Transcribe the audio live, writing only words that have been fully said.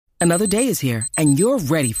Another day is here, and you're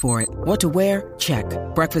ready for it. What to wear? Check.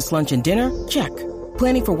 Breakfast, lunch, and dinner? Check.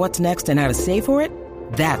 Planning for what's next and how to save for it?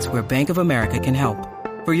 That's where Bank of America can help.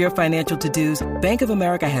 For your financial to-dos, Bank of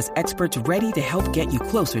America has experts ready to help get you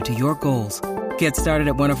closer to your goals. Get started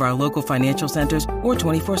at one of our local financial centers or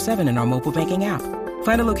 24/7 in our mobile banking app.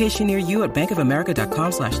 Find a location near you at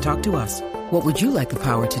bankofamerica.com/talktous. What would you like the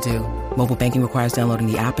power to do? Mobile banking requires downloading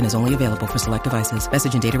the app and is only available for select devices.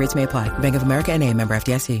 Message and data rates may apply. Bank of America N.A., member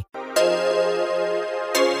FDIC.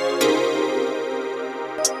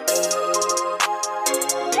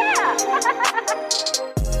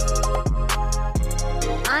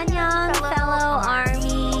 Annyeong, fellow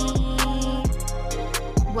army.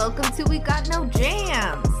 Welcome to We Got No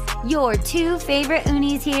Jams. Your two favorite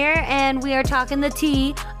unis here, and we are talking the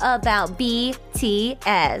tea about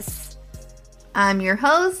BTS. I'm your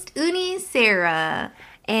host, Uni Sarah.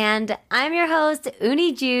 And I'm your host,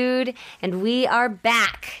 Uni Jude, and we are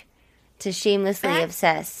back to shamelessly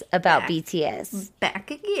obsess about BTS. Back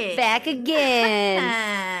again. Back again.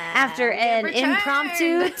 After an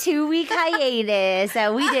impromptu 2-week hiatus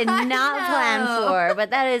that we did not plan for, but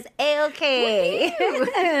that is A-okay.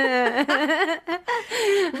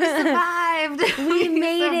 We survived. We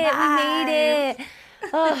made it.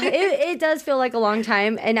 Oh, it does feel like a long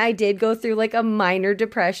time, and I did go through like a minor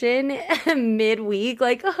depression midweek.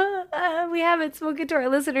 Like, we haven't spoken to our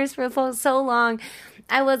listeners for so long.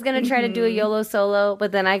 I was going to try to do a YOLO solo,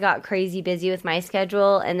 but then I got crazy busy with my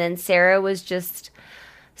schedule, and then Sarah was just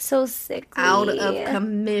so sickly. Out of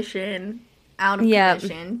commission. Out of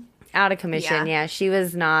commission. Yeah. She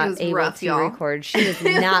was not able rough, to y'all. record. She was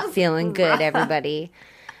not feeling good, everybody.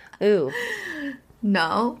 Ooh.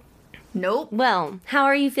 No. Nope. Well, how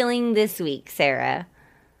are you feeling this week, Sarah?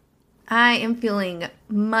 I am feeling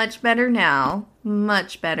much better now.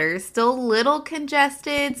 Much better. Still a little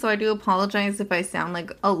congested, so I do apologize if I sound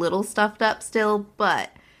like a little stuffed up still, but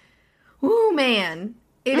whoo, man,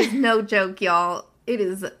 it is no joke, y'all. It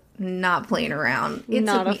is not playing around. It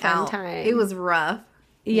Not took a me fun out. time. It was rough.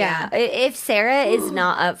 Yeah. If Sarah is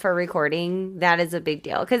not up for recording, that is a big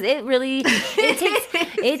deal. Because it really,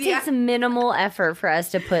 it takes minimal effort for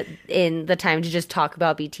us to put in the time to just talk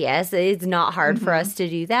about BTS. It's not hard for us to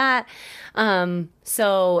do that.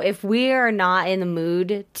 So if we are not in the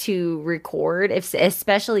mood to record,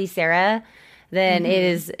 especially Sarah, then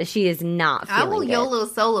she is not feeling I will good. YOLO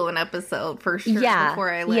solo an episode for sure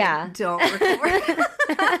before I don't record.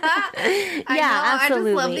 I just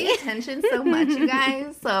love the attention so much, you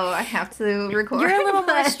guys. So I have to record. You're a little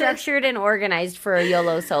more structured and organized for a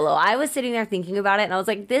YOLO solo. I was sitting there thinking about it, and I was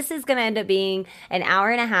like, this is going to end up being an hour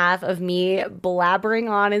and a half of me blabbering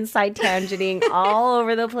on and side tangenting all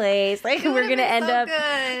over the place. Like, we're going to end up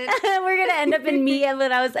we're going to end up in me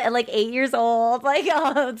when I was like 8 years old. Like,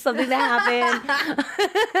 something that happened.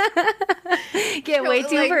 Get way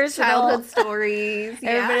too personal. Childhood stories.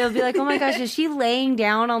 Everybody will be like, oh my gosh, is she laying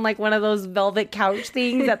down on like one of those velvet couch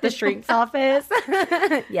things at the shrink's office?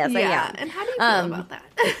 Yes, I am. And how do you feel about that?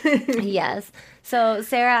 Yes. So,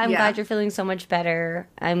 Sarah, I'm glad you're feeling so much better.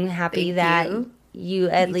 I'm happy that you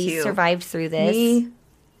at least survived through this. Me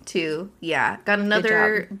too. Yeah. Got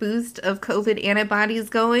another boost of COVID antibodies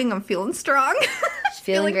going. I'm feeling strong.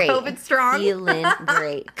 Feeling great. COVID strong. Feeling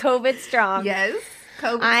great. COVID strong. Yes.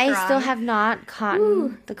 COVID strong. I still have not caught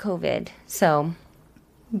the COVID, so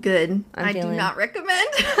good. I do not recommend.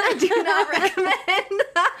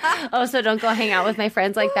 Oh, so don't go hang out with my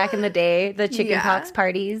friends like back in the day, the chickenpox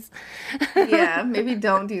parties. Yeah, maybe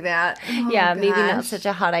don't do that. Oh, yeah, maybe not such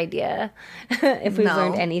a hot idea if we've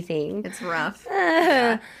learned anything. It's rough.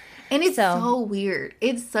 Yeah. And it's so weird.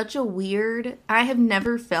 It's such a weird... I have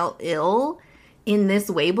never felt ill in this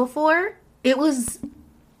way before. It was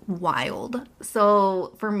wild.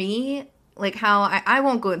 So for me, like how I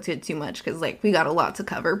won't go into it too much because like we got a lot to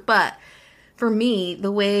cover, but for me,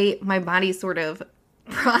 the way my body sort of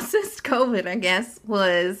processed COVID, I guess,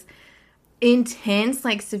 was intense,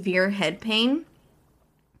 like severe head pain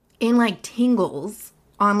and like tingles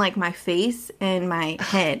on like my face and my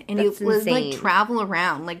head. And it was like travel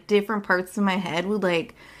around, like different parts of my head would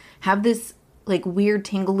like have this like weird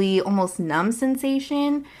tingly, almost numb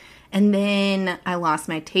sensation. And then I lost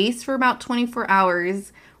my taste for about 24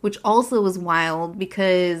 hours, which also was wild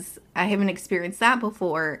because I haven't experienced that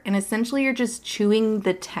before. And essentially you're just chewing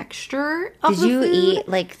the texture of the food. Did you eat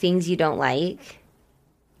like things you don't like?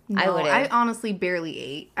 No, I honestly barely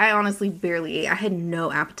ate. I had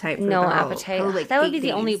no appetite for appetite. Like that would be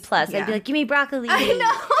the only plus. Yeah. I'd be like, give me broccoli. I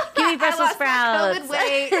know. Give me Brussels sprouts. COVID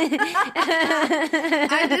weight.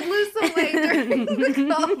 I did lose some weight during the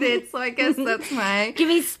COVID, so I guess that's my Give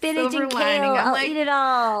me spinach and kale. I'll eat it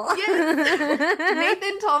all. Yes.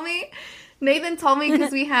 Nathan told me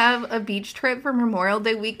because we have a beach trip for Memorial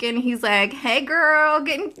Day weekend. He's like, "Hey, girl,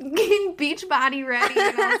 getting beach body ready."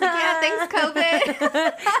 And I was like, "Yeah, thanks,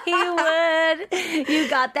 COVID." He would. You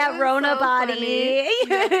got that Rona body.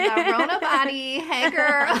 That Rona body. Hey,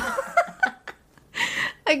 girl.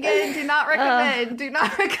 Again, do not recommend. Do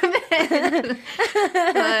not recommend.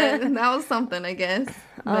 But that was something, I guess.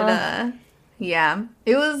 But yeah,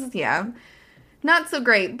 it was not so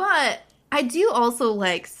great, but. I do also,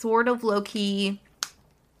 like, sort of low-key,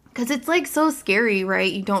 because it's, like, so scary, right?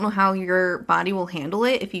 You don't know how your body will handle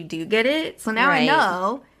it if you do get it. So now I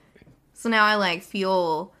know. So now I, like,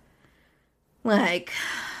 feel like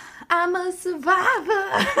I'm a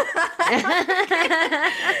survivor.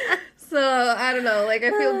 So, I don't know. Like,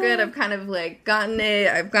 I feel good. I've kind of, like, gotten it.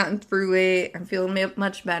 I've gotten through it. I'm feeling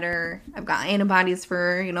much better. I've got antibodies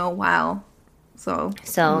for, a while. So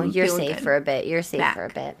you're safe for a bit. You're safe for a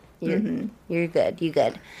bit. You're good. You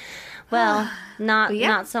good. Well,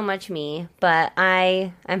 not so much me, but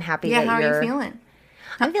I'm happy that how you're... are you feeling?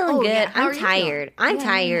 I'm feeling good. I'm tired. I'm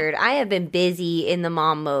tired. I have been busy in the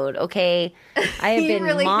mom mode, okay? I have been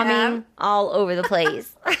really momming all over the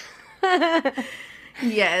place.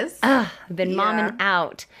 Yes. I've been momming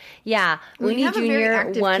out. Yeah. Uni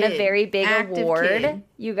Jr. won a very big award. Kid.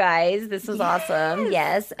 You guys, this was awesome.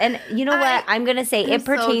 Yes. And you know what? I'm going to say it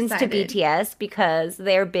pertains to BTS because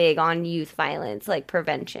they're big on youth violence, like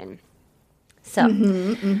prevention. So,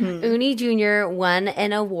 Uni Jr. won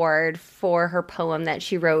an award for her poem that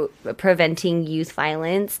she wrote, Preventing Youth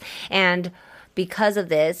Violence. And because of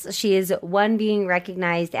this, she is being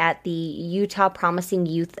recognized at the Utah Promising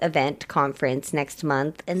Youth Event Conference next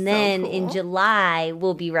month. And then in July,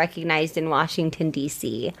 will be recognized in Washington,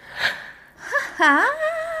 D.C.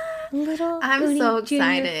 I'm so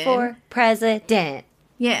excited. Jr. for president.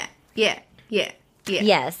 Yeah.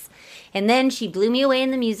 Yes. And then she blew me away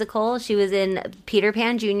in the musical. She was in Peter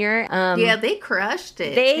Pan Jr. Yeah, they crushed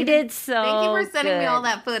it. They did so Thank you for sending me all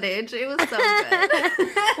that footage. It was so good.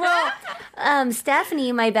 Well,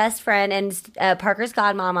 Stephanie, my best friend and Parker's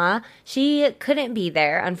godmama, she couldn't be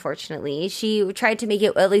there, unfortunately. She tried to make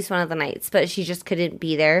it at least one of the nights, but she just couldn't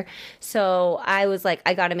be there. So I was like,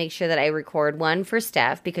 I got to make sure that I record, one, for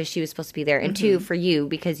Steph, because she was supposed to be there, and two, for you,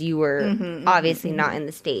 because you were obviously not in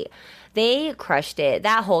the state. They crushed it.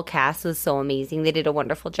 That whole cast was so amazing. They did a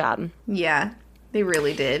wonderful job. Yeah, they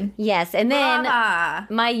really did. Yes, and then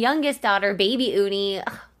my youngest daughter, baby Uni,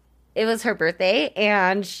 it was her birthday,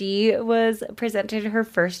 and she was presented her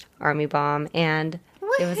first Army Bomb, and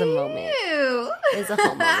it was a moment. It was a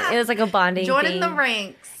whole moment. It was like a bonding thing. Joining the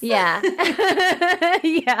ranks. Yeah.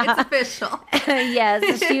 Yeah. It's official.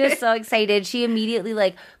 Yes. She was so excited. She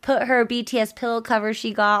immediately put her BTS pillow cover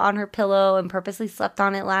she got on her pillow and purposely slept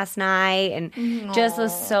on it last night and just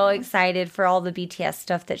was so excited for all the BTS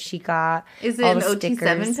stuff that she got. Is it an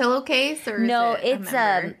OT7 pillowcase or no, is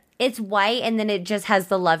it it's white and then it just has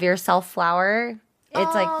the Love Yourself flower.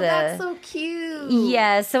 It's that's so cute.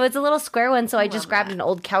 Yeah, so it's a little square one, so I just grabbed an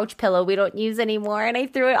old couch pillow we don't use anymore, and I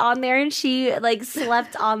threw it on there, and she,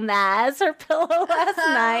 slept on that as her pillow last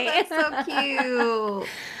night. That's so cute.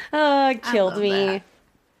 Oh, it killed me. That.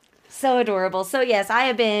 So adorable. So, yes, I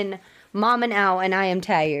have been momming out, and I am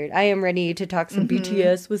tired. I am ready to talk some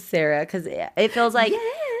BTS with Sarah, because it feels like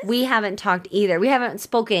we haven't talked either. We haven't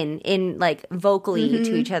spoken in, vocally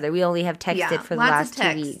to each other. We only have texted for the last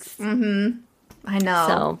 2 weeks. I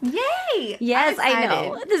know. So, yay! Yes, I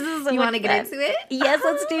know. This is so you want to get into it? Yes,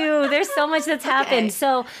 let's do. There's so much that's happened.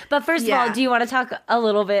 So, but first of all, do you want to talk a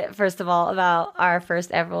little bit, first of all, about our first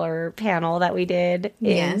ever panel that we did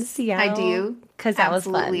in Seattle? I do. Because that was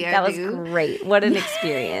fun. That was great. What an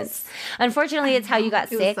experience. Unfortunately, it's how you got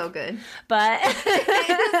sick. It was so good. But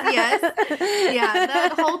yes. Yeah,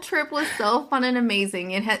 that whole trip was so fun and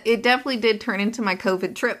amazing. It definitely did turn into my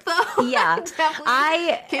COVID trip, though. Yeah.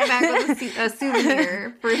 I came back with a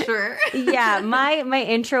souvenir, for sure. Yeah, my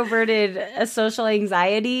introverted social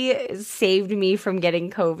anxiety saved me from getting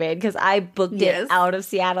COVID because I booked it out of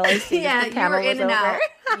Seattle as soon as the panel was over. Out.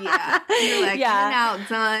 Yeah. You're like, in and out,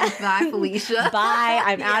 done. Bye, Felicia. Bye.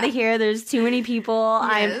 I'm out of here. There's too many people.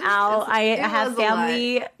 Yes, I'm out. I have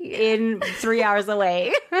family in 3 hours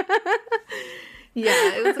away.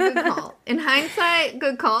 Yeah, it was a good call. In hindsight,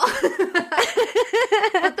 good call.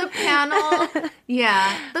 But the panel,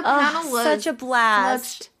 the panel was such a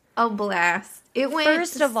blast. Such a blast. It went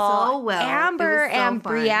First of all, so well. Amber and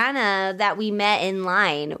fun. Brianna that we met in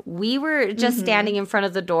line, we were just standing in front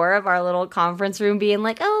of the door of our little conference room being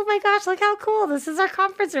like, oh my gosh, look how cool. This is our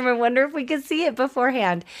conference room. I wonder if we could see it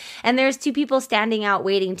beforehand. And there's two people standing out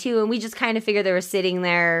waiting too. And we just kind of figured they were sitting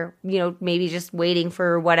there, you know, maybe just waiting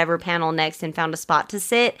for whatever panel next and found a spot to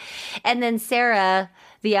sit. And then Sarah,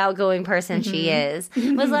 the outgoing person she is,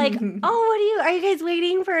 was like, oh, are you guys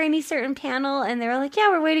waiting for any certain panel? And they were like, yeah,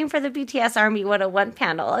 we're waiting for the BTS Army 101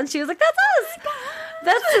 panel. And she was like, that's us.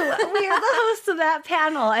 We are the hosts of that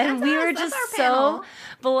panel. And we were just so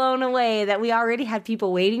blown away that we already had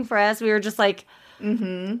people waiting for us. We were just like,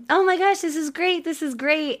 oh my gosh, this is great. This is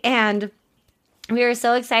great. And we were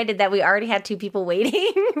so excited that we already had two people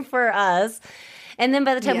waiting for us. And then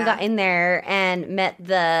by the time we got in there and met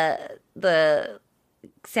the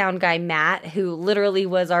sound guy Matt, who literally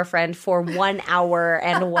was our friend for 1 hour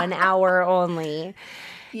and 1 hour only.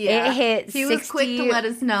 Yeah. It hit He 60... was quick to let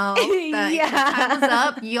us know that time was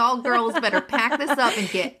up. Y'all girls better pack this up and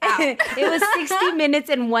get out. It was 60 minutes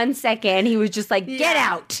and 1 second. He was just like, get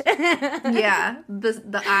out. Yeah.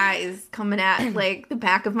 The eyes coming at like the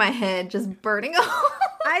back of my head, just burning off.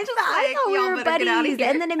 I thought we were buddies,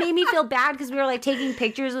 and then it made me feel bad because we were like taking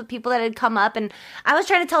pictures with people that had come up, and I was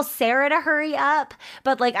trying to tell Sarah to hurry up,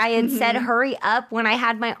 but like I had said hurry up when I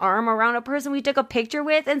had my arm around a person we took a picture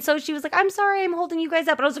with, and so she was like, I'm sorry, I'm holding you guys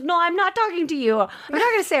up, and I was like, no, I'm not talking to you, I'm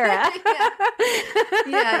talking to Sarah.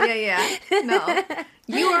 yeah. No.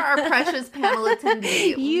 You are our precious panel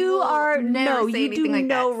attendee. You do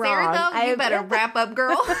no wrong. Sarah, though, you better wrap up,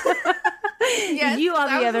 girl. Yes, you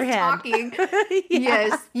on the other hand. Talking.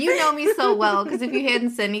 Yes, you know me so well because if you hadn't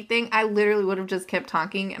said anything, I literally would have just kept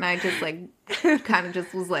talking, and I just like kind of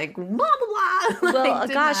just was like blah blah blah. Well,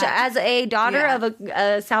 gosh, as a daughter of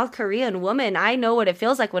a South Korean woman, I know what it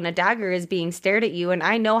feels like when a dagger is being stared at you, and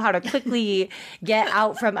I know how to quickly get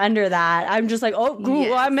out from under that. I'm just like, oh,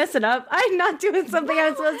 cool, I'm messing up. I'm not doing something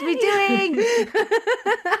I'm supposed to be doing.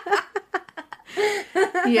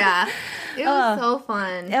 Yeah, it was so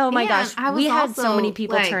fun. Oh my gosh, we had so many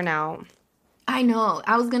people turn out. I know.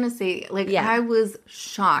 I was gonna say, I was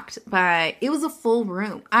shocked by. It was a full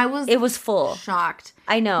room. It was full. Shocked.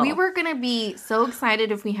 I know. We were gonna be so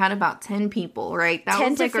excited if we had about 10 people, right? That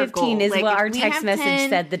 10 was to like 15 our goal. Is what our text message 10,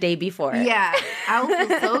 said the day before. Yeah, I will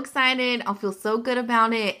feel so excited. I'll feel so good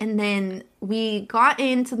about it. And then we got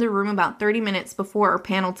into the room about 30 minutes before our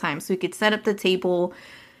panel time, so we could set up the table,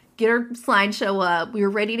 get our slideshow up. We were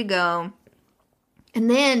ready to go. And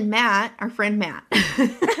then Matt, our friend Matt.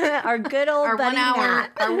 Our good old buddy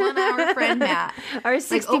Matt. Our 1 hour friend Matt. Our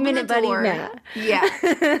 60-minute buddy Matt. Yeah.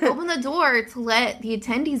 Opened the door to let the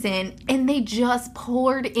attendees in, and they just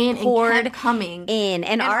poured and kept coming in.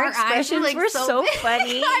 And our expressions were so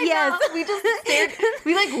funny. Yes. We just stared.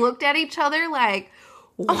 We looked at each other like,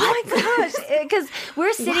 what? Oh my gosh. Because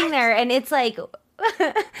we're sitting there, and it's like...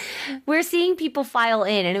 we're seeing people file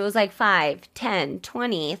in, and it was like 5, 10,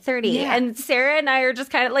 20, 30. And Sarah and I are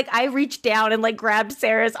just kind of like, I reached down and grabbed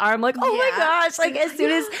Sarah's arm, like, oh my gosh. As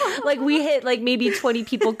soon as we hit maybe 20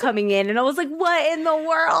 people coming in, and I was like, what in the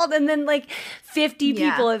world? And then 50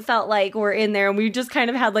 people, it felt like, were in there, and we just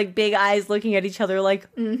kind of had big eyes looking at each other like,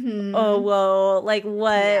 oh, whoa,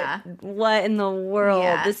 what in the world?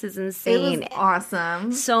 Yeah. This is insane. It was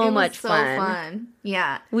awesome. So much fun.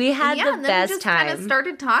 Yeah. We had the best time. We just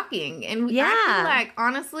started talking, and I feel like,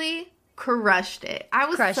 honestly, crushed it. I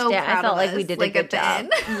was so proud I felt of like us, we did a good job.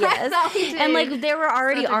 Yes. And there were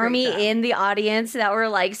already Army in the audience that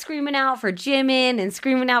were screaming out for Jimin and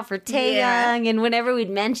screaming out for Taeyang, and whenever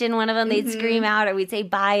we'd mention one of them, they'd scream out, or we'd say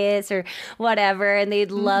bias or whatever, and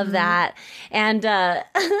they'd love that. And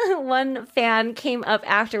one fan came up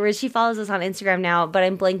afterwards. She follows us on Instagram now, but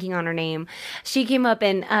I'm blanking on her name. She came up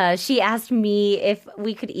and she asked me if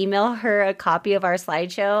we could email her a copy of our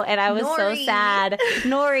slideshow, and I was so sad.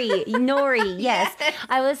 Nori, yes.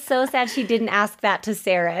 I was so sad she didn't ask that to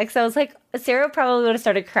Sarah, because I was like, Sarah probably would have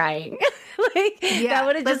started crying. That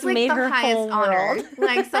would have just made her whole honor.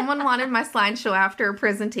 world. Someone wanted my slideshow after a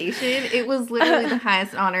presentation. It was literally the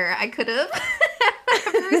highest honor I could have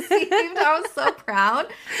received. I was so proud.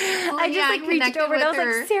 I just reached over and I was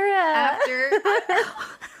like, Sarah.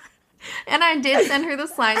 And I did send her the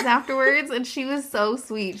slides afterwards, and she was so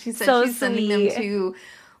sweet. She said she's sending them to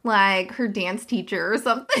like her dance teacher or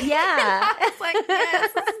something. Yeah. I was like,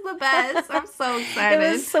 yes, this is the best. I'm so excited.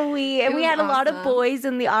 It was sweet. And we had a lot of boys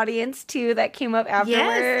in the audience too that came up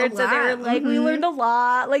afterwards. And they were like, we learned a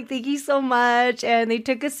lot. Like, thank you so much. And they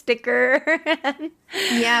took a sticker.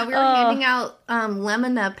 Yeah, we were handing out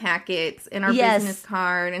Lemona packets in our business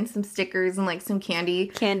card and some stickers and like some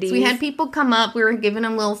candies. So we had people come up. We were giving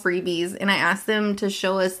them little freebies, and I asked them to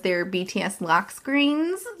show us their BTS lock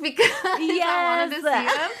screens because I wanted to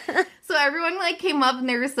see them. So everyone like came up and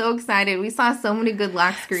they were so excited. We saw so many good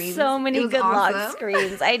lock screens. So many good lock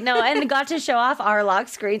screens. I know, and got to show off our lock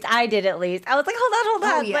screens. I did at least. I was like, hold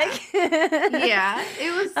on. Yeah. Like, yeah,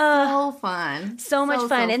 it was so fun. So much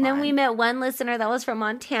fun. And then we met one listener that was from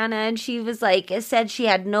Montana, and she was like, said she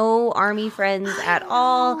had no Army friends at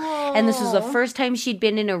all. And this was the first time she'd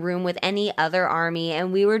been in a room with any other Army.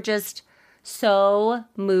 And we were just so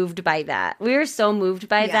moved by that. We were so moved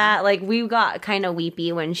by that. Like, we got kind of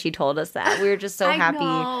weepy when she told us that. We were just so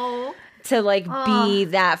happy to like be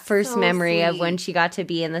that first memory of when she got to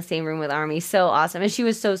be in the same room with Army. So awesome. And she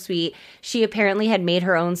was so sweet. She apparently had made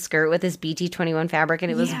her own skirt with this BT21 fabric,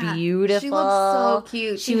 and it was beautiful. She looked so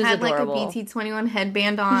cute. She had adorable. Like a BT21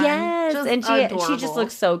 headband on. Yes. And she just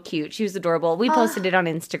looked so cute. She was adorable. We posted it on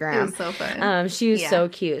Instagram. It was so fun. She was so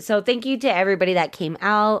cute. So thank you to everybody that came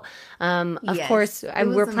out. Of course,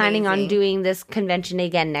 we're planning on doing this convention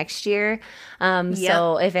again next year.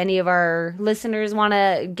 So if any of our listeners want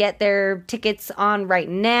to get their tickets on right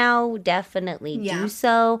now, definitely do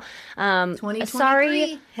so.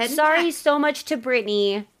 2023. Sorry so much to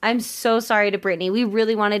Brittany. I'm so sorry to Brittany. We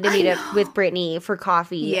really wanted to meet up with Brittany for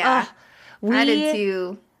coffee. Yeah. I did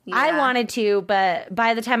too. Yeah. I wanted to, but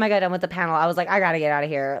by the time I got done with the panel, I was like, I gotta get out of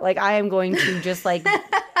here. Like, I am going to just like,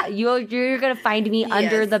 you're gonna find me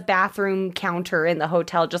under the bathroom counter in the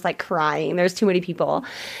hotel, just like crying. There's too many people.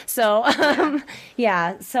 So,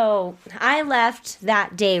 so I left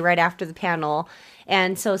that day right after the panel.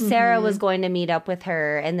 And so Sarah was going to meet up with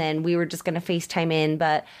her, and then we were just going to FaceTime in.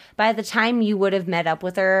 But by the time you would have met up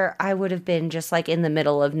with her, I would have been just like in the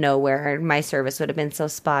middle of nowhere. My service would have been so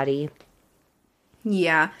spotty.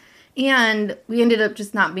 Yeah. And we ended up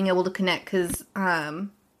just not being able to connect because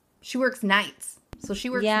she works nights. So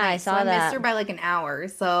she works nights. I saw that. I missed her by like an hour.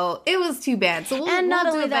 So it was too bad. So and not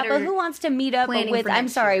only that, but who wants to meet up with, I'm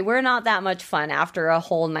sorry, we're not that much fun after a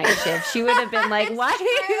whole night shift. She would have been like, why did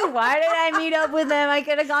I meet up with them? I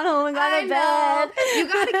could have gone home and gone to bed. You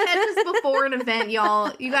got to catch us before an event,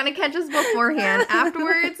 y'all. You got to catch us beforehand.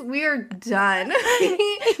 Afterwards, we are done.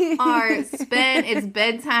 We are spent. It's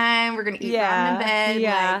bedtime. We're going to eat ramen in bed.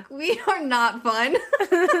 Yeah. Like, we are not fun.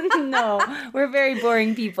 No, we're very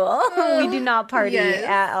boring people. We do not party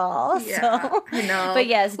at all. Yeah, so. No. But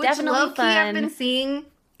yes, definitely fun.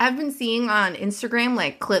 I've been seeing on Instagram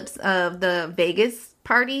like clips of the Vegas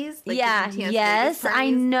parties. Like yes, I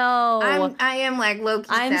know. I am like low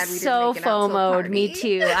key sad. I'm so FOMO'd. Me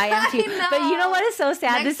too. I am too. But you know what is so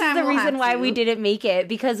sad? This is the reason why we didn't make it,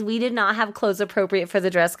 because we did not have clothes appropriate for the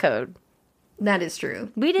dress code. That is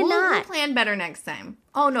true. We did not. We'll plan better next time.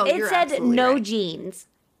 Oh no, it said no jeans.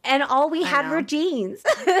 And all we had were jeans.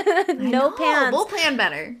 No pants. We'll plan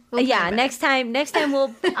better. Next time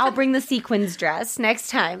I'll bring the sequins dress next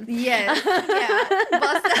time. Yes. Yeah.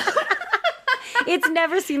 Bust out. It's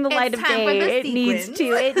never seen the light of day. It needs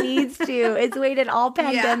to. It's waited all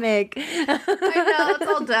pandemic. I know. It's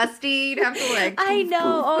all dusty. You'd have to like. I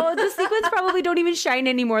know. Oh, the sequins probably don't even shine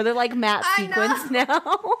anymore. They're like matte sequins now.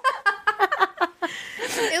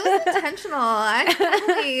 It was intentional.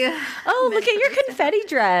 Look at your confetti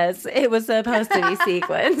dress. It was supposed to be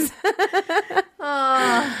sequins.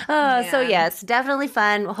 So yes, definitely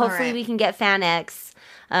fun. Hopefully we can get FanX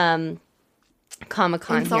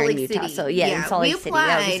Comic-Con here in Utah. City. So in Salt Lake City.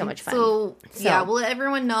 That would be so much fun. So we'll let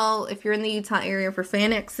everyone know if you're in the Utah area for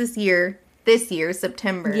FanX this year,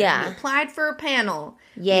 September. Yeah. We applied for a panel.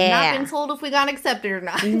 Yeah. We've not been told if we got accepted or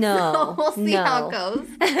not. No. So we'll see how it goes.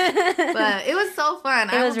 But it was so fun.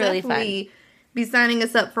 It was really fun. Be signing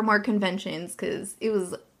us up for more conventions because it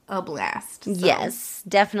was a blast. So. Yes,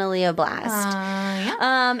 definitely a blast.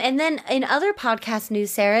 And then in other podcast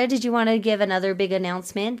news, Sarah, did you want to give another big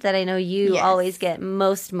announcement that I know you always get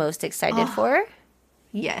most excited for?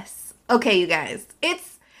 Yes. Okay, you guys.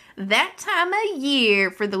 It's that time of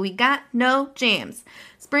year for the We Got No Jams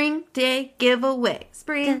Spring Day giveaway.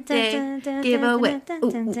 Spring Day giveaway.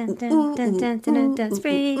 Spring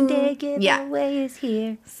Day giveaway is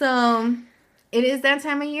here. So it is that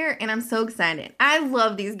time of year, and I'm so excited. I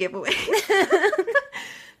love these giveaways.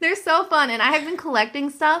 They're so fun, and I have been collecting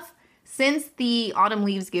stuff since the Autumn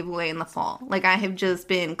Leaves giveaway in the fall. Like, I have just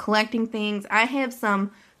been collecting things. I have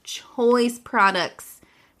some choice products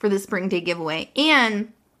for the Spring Day giveaway.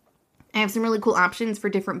 And I have some really cool options for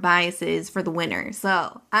different biases for the winner.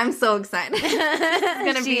 So I'm so excited.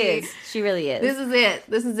 It's gonna be. She really is.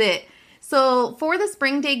 This is it. So for the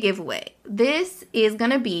Spring Day giveaway, this is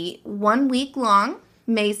gonna be 1 week long,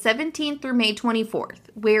 May 17th through May 24th,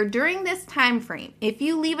 where during this time frame, if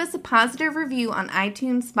you leave us a positive review on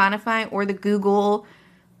iTunes, Spotify, or the Google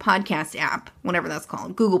podcast app, whatever that's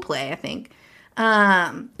called, Google Play, I think.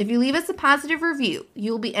 If you leave us a positive review,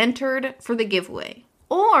 you'll be entered for the giveaway.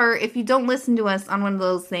 Or if you don't listen to us on one of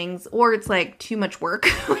those things, or it's like too much work,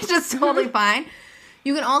 which is totally fine,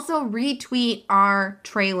 you can also retweet our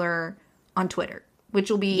trailer on Twitter, which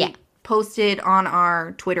will be posted on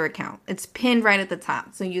our Twitter account. It's pinned right at the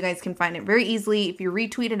top, so you guys can find it very easily. If you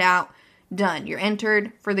retweet it out, done. You're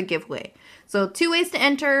entered for the giveaway. So 2 ways to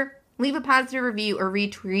enter: leave a positive review or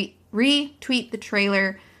retweet the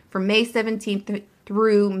trailer from May 17th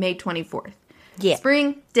through May 24th. Yeah.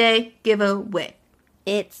 Spring Day giveaway.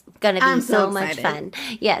 It's going to be so much fun.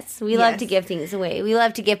 Yes, we love to give things away. We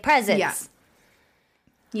love to give presents.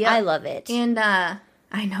 Yeah. I love it. And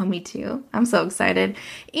I know, me too. I'm so excited.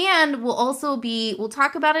 And we'll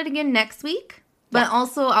talk about it again next week. But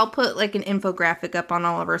also I'll put like an infographic up on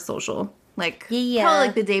all of our social. Like probably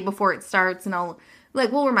like the day before it starts, and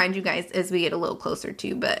we'll remind you guys as we get a little closer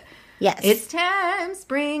to. But it's time,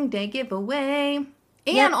 Spring Day giveaway.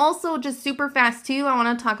 And also just super fast too, I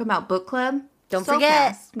want to talk about book club. Don't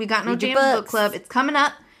forget. Fast. We got No Jams book club. It's coming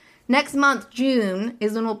up. Next month, June,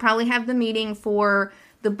 is when we'll probably have the meeting for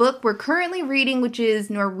the book we're currently reading, which is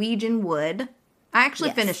Norwegian Wood. I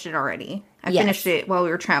actually finished it already. I finished it while we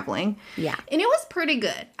were traveling. Yeah. And it was pretty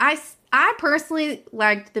good. I personally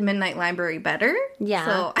liked The Midnight Library better. Yeah.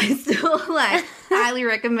 So I still highly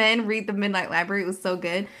recommend read The Midnight Library. It was so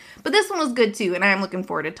good. But this one was good too, and I am looking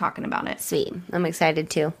forward to talking about it. Sweet. I'm excited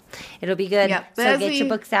too. It'll be good. Yep. So get your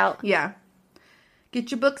books out. Yeah. Get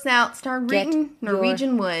your books out. Start reading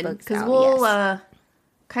Norwegian Wood. Because we'll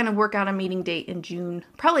kind of work out a meeting date in June.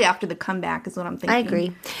 Probably after the comeback is what I'm thinking. I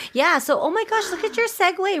agree. Yeah. So, oh my gosh, look at your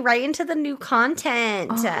segue right into the new content.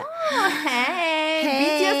 Oh, hey.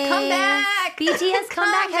 BTS comeback. BTS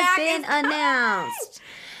comeback has been announced.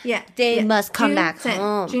 Yeah. They must come back 10th.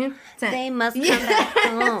 home. June 10th. They must come back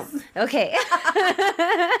home. Okay.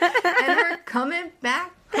 And we're coming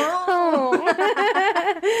back home.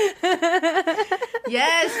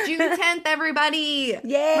 Yes, June 10th, everybody.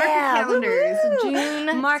 Yeah. Mark your calendars.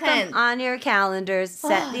 June Mark 10th. them on your calendars.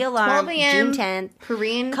 Set the alarm. 12 a.m. June 10th.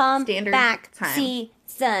 Korean Come Standard back Time.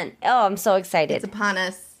 season. Oh, I'm so excited. It's upon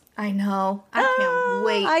us. I know. I can't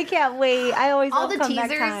wait. I can't wait. I always all love the comeback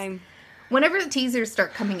teasers. Time. Whenever the teasers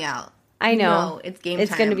start coming out, I know. It's game time.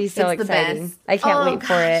 It's going to be so it's exciting. I can't wait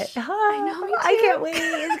for it. I know. Me too. I can't wait.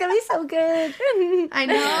 It's going to be so good. I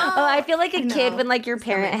know. Oh, I feel like a kid when like your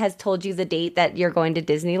parent has told you the date that you're going to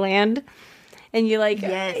Disneyland. And you're like,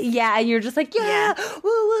 yeah, and you're just like, woo,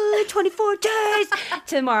 woo, 24 days.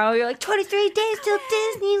 Tomorrow you're like, 23 days till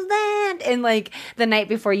Disneyland. And like the night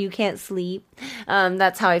before you can't sleep.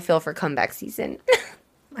 That's how I feel for comeback season.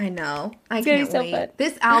 I know. I can't wait. Fun.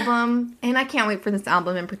 This album, and I can't wait for this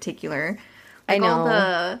album in particular. Like, I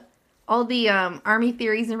know. All the ARMY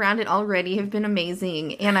theories around it already have been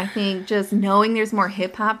amazing. And I think just knowing there's more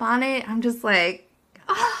hip hop on it, I'm just like,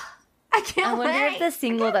 I can't wait. I wonder if the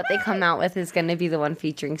single that they come out with is going to be the one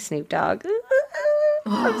featuring Snoop Dogg.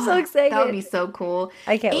 I'm so excited. That would be so cool.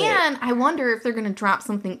 I can't wait. And I wonder if they're going to drop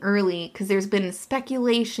something early, because there's been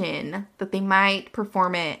speculation that they might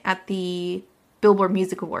perform it at the Billboard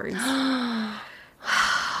Music Awards. I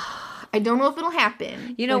don't know if it'll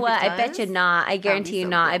happen. You know what? I bet you not. I guarantee you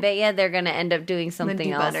not. Cool. I bet they're going to end up doing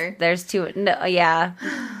something else. Better. There's too... No, yeah.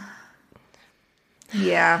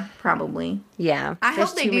 Yeah, probably. Yeah. I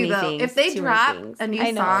hope they do, though. If they drop a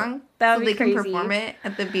new song so they can perform it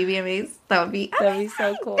at the BBMAs, that would be amazing. That would be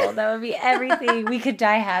so cool. That would be everything. We could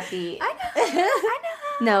die happy. I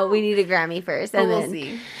know. No, we need a Grammy first. And we'll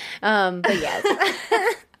see. But yes.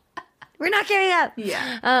 We're not giving up.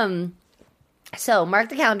 Yeah. So, mark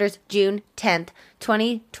the calendars, June 10th,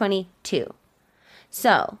 2022.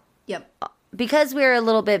 So, because we're a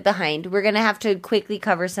little bit behind, we're going to have to quickly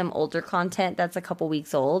cover some older content that's a couple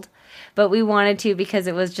weeks old. But we wanted to because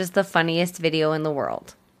it was just the funniest video in the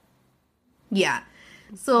world. Yeah.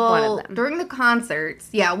 So, during the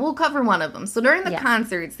concerts, we'll cover one of them. So, during the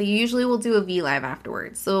concerts, they usually will do a V-Live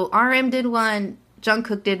afterwards. So, RM did one,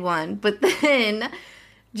 Jungkook did one, but then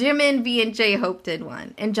Jimin, V, and J-Hope did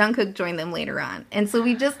one, and Jungkook joined them later on. And so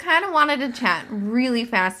we just kind of wanted to chat really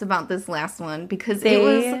fast about this last one because it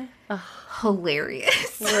was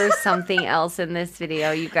hilarious. There was something else in this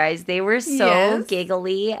video, you guys. They were so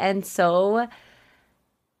giggly and so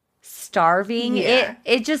starving. Yeah.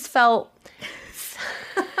 It just felt...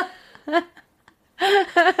 There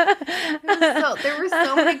were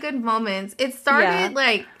so many good moments. It started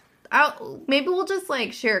maybe we'll just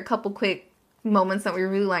like share a couple quick moments that we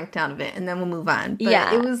really liked out of it, and then we'll move on.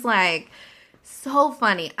 But it was like so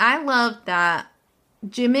funny. I loved that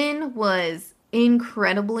Jimin was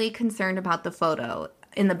incredibly concerned about the photo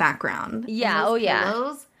in the background. Yeah,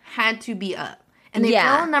 pillows had to be up. And they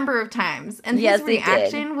fell a number of times. And his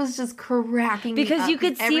reaction was just cracking me up. Because you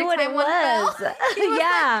could see what it was. He was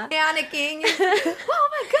like panicking. Oh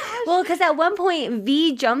my gosh. Well, because at one point,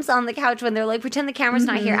 V jumps on the couch when they're like, pretend the camera's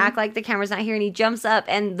not here, act like the camera's not here. And he jumps up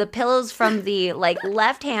and the pillows from the like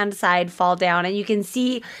left-hand side fall down. And you can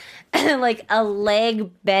see like a leg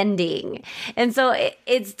bending. And so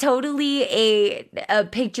it's totally a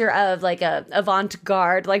picture of like a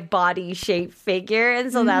avant-garde like body shape figure.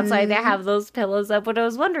 And so that's why they have those pillows up. But I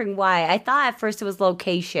was wondering why. I thought at first it was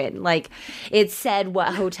location. Like it said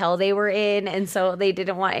what hotel they were in, and so they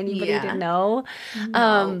didn't want anybody to know.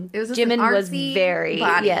 No, it was just Jimin was very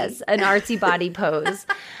body. an artsy body pose.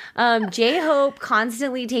 J-Hope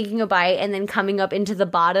constantly taking a bite and then coming up into the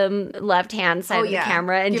bottom left-hand side of the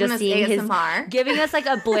camera and just seeing ASMR. giving us like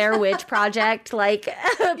a Blair Witch Project, like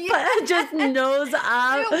just nose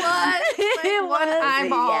up. It was like one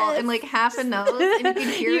eyeball and like half a nose, and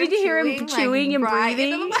you could hear him chewing and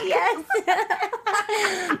breathing. Yes.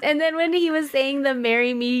 And then when he was saying the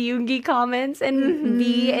 "Marry Me" Yoongi comments, and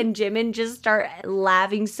V and Jimin just start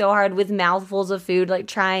laughing so hard with mouthfuls of food, like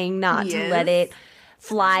trying not to let it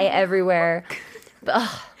fly everywhere.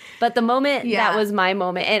 But the moment, that was my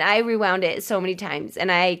moment. And I rewound it so many times.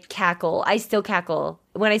 And I cackle. I still cackle.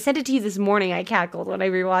 When I sent it to you this morning, I cackled when I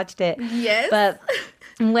rewatched it. Yes. But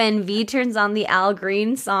when V turns on the Al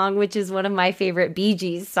Green song, which is one of my favorite Bee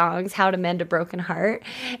Gees songs, How to Mend a Broken Heart.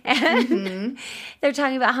 And they're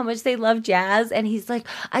talking about how much they love jazz. And he's like,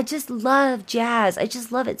 I just love jazz. I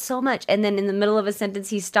just love it so much. And then in the middle of a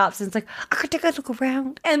sentence, he stops and it's like, I could take a look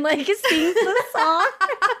around. And like sings the song.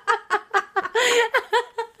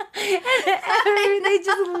 And they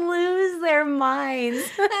just lose their minds.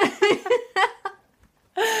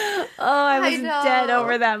 I was dead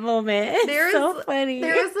over that moment. It's so funny.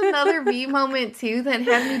 There was another V moment too that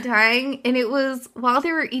had me dying, and it was while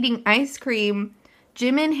they were eating ice cream,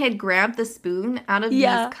 Jimin had grabbed the spoon out of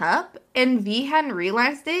V's cup, and V hadn't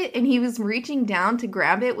realized it, and he was reaching down to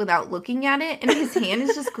grab it without looking at it, and his hand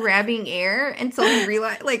is just grabbing air, and so he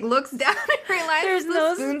looks down and realizes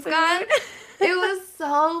the spoon's gone. It was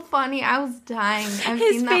so funny. I was dying.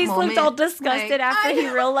 His face looked all disgusted after he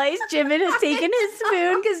realized Jimin had taken his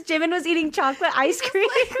spoon because Jimin was eating chocolate ice cream.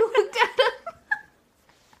 Looked at him.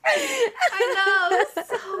 I know. It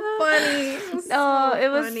was so funny.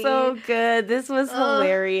 It was so good. This was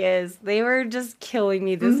hilarious. They were just killing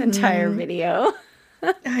me this entire video.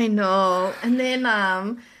 I know. And then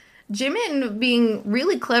Jimin being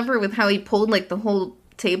really clever with how he pulled like the whole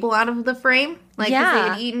table out of the frame. Like, because they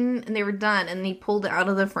had eaten and they were done, and he pulled it out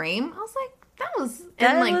of the frame. I was like, that was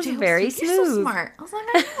very smooth. You're so smart. I was like,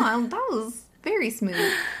 I know, that was very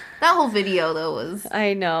smooth. That whole video, though, was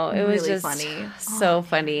I know. It was really just funny. So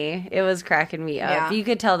funny. It was cracking me up. Yeah. You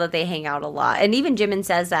could tell that they hang out a lot. And even Jimin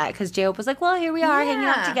says that because J-Hope was like, well, here we are hanging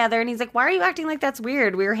out together. And he's like, why are you acting like that's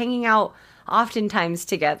weird? We were hanging out oftentimes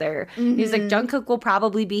together. He's like, Jungkook will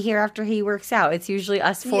probably be here after he works out. It's usually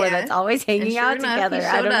us four that's always hanging out together.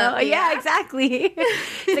 I don't know. Yeah, exactly.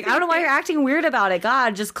 He's like, I don't know why you're acting weird about it.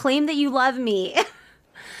 God, just claim that you love me.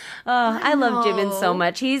 I love Jimin so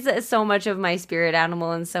much. He's so much of my spirit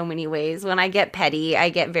animal in so many ways. When I get petty, I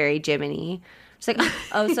get very Jiminy. It's like,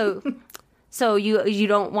 so you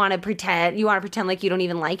don't want to pretend. You want to pretend like you don't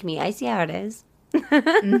even like me. I see how it is.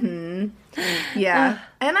 Yeah.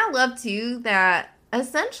 And I love, too, that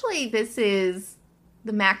essentially this is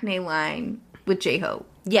the Maknae line with J-Hope.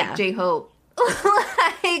 Yeah. Like J-Hope.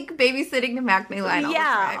 Like, babysitting the Maknae line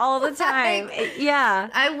all the time. Yeah.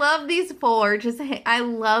 I love these four. I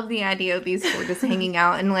love the idea of these four just hanging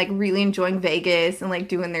out and, like, really enjoying Vegas and, like,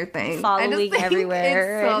 doing their thing. Following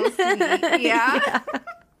everywhere. It's so sweet. Yeah.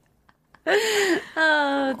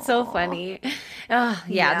 Oh, it's so funny. Oh,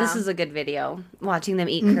 yeah, this is a good video. Watching them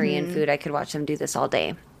eat Korean food, I could watch them do this all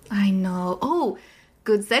day. I know. Oh,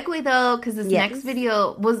 good segue though, because this next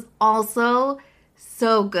video was also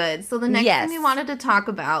so good. So the next thing we wanted to talk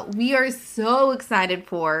about, we are so excited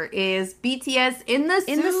for, is BTS in the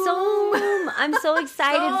Soom. I'm so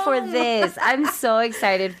excited for this. I'm so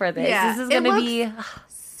excited for this. Yeah, this is going to be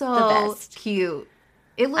so the best. Cute.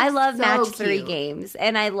 I love match 3 games,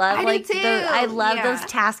 and I love those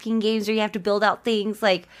tasking games where you have to build out things.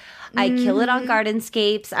 Like, I kill it on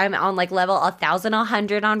Gardenscapes. I'm on like level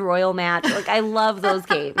 1,100 on Royal Match. Like I love those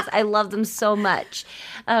games. I love them so much.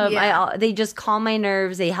 They just calm my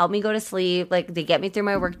nerves. They help me go to sleep. Like they get me through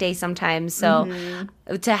my workday sometimes. So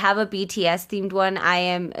to have a BTS themed one,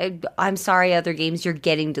 I'm sorry, other games, you're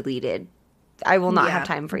getting deleted. I will not have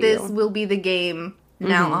time for you. This will be the game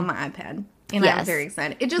now on my iPad. And I'm very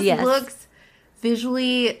excited. It just looks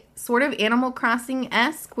visually sort of Animal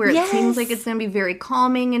Crossing-esque, where it seems like it's going to be very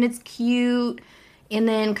calming and it's cute. And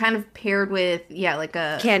then kind of paired with, like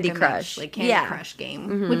a Candy Crush. Crush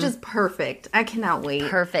game, which is perfect. I cannot wait.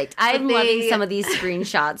 Perfect. I'm loving some of these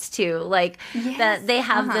screenshots, too. Like, that they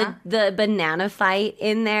have the banana fight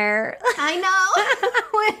in there. I know.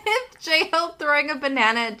 With J-Hope throwing a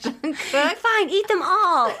banana at Jungkook. Fine, eat them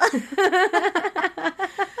all.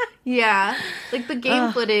 Yeah. Like, the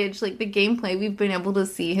game footage, like, the gameplay we've been able to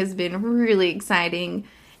see has been really exciting.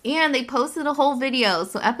 And they posted a whole video,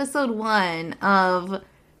 so episode 1 of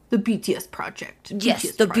the BTS Project.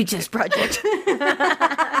 BTS Project.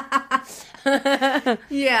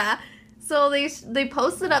 Yeah. So they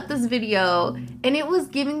posted up this video, and it was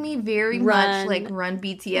giving me very much like Run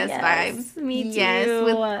BTS vibes. Me too. Yes,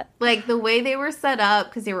 with like the way they were set up,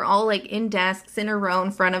 because they were all like in desks in a row in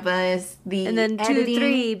front of us. And then editing, 2,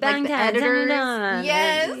 3, bang, like the editors.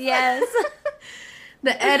 Yes.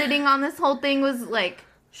 The editing on this whole thing was like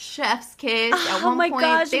chef's kiss. At one point,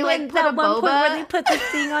 gosh, they like put that a one boba. point where they put the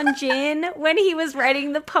thing on Jin when he was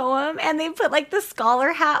writing the poem, and they put like the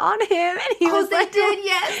scholar hat on him, and he was like,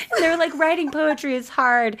 yes. They were like, writing poetry is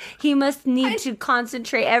hard. He must need to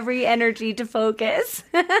concentrate every energy to focus.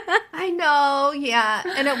 I know, yeah.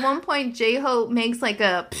 And at one point, J-Hope makes like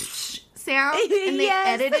a psh sound, and they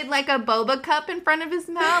edited like a boba cup in front of his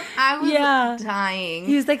mouth. I was dying.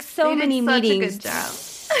 He was like, they many did meetings. Such a good job.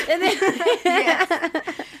 And then,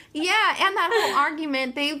 yeah, and that whole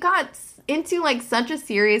argument, they got into like such a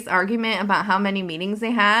serious argument about how many meetings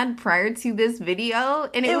they had prior to this video,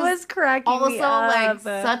 and it was cracking also me up.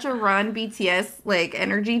 like such a Run BTS like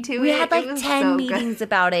energy to it. We had like 10 meetings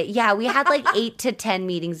about it. Yeah, we had like 8 to 10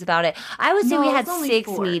 meetings about it. I would say we had 6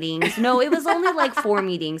 meetings. No, it was only like 4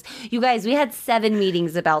 meetings. You guys, we had 7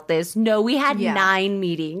 meetings about this. No, we had 9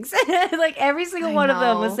 meetings. Like every single one of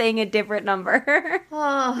them was saying a different number.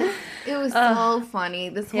 Oh, it was so funny.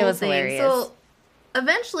 This whole thing. Hilarious. So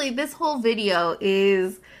eventually, this whole video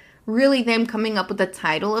is really them coming up with the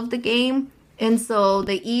title of the game. And so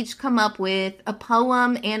they each come up with a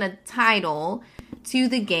poem and a title to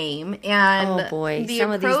the game. And the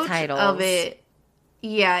some of these approach titles of it,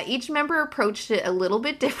 each member approached it a little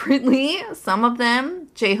bit differently. Some of them,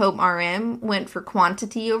 J-Hope RM, went for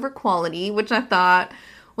quantity over quality, which I thought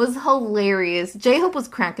was hilarious. J-Hope was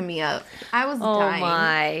cracking me up. I was dying. Oh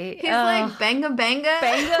my. He's like banga banga.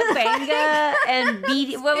 Banga banga and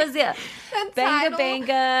what was it? Banga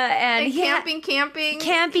banga and camping.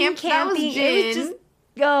 That was Jin. It was just,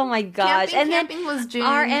 oh my gosh. Camping was Jin,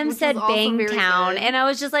 RM said Bangtown, and I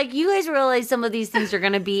was just like, you guys realize some of these things are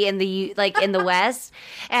going to be in the in the West,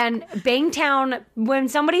 and Bangtown, when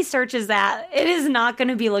somebody searches that, it is not going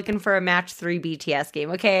to be looking for a match 3 BTS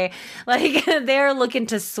game, okay? Like they're looking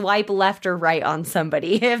to swipe left or right on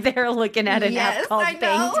somebody if they're looking at an app called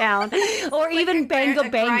Bangtown, or like even Banga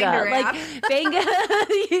Banga, like Banga.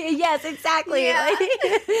 Yes, exactly. Yeah.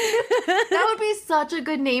 That would be such a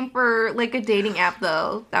good name for like a dating app,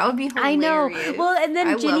 though. That would be hilarious. I know. Well, and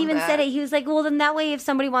then Jin even said it. He was like, well, then that way if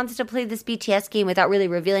somebody wants to play this BTS game without really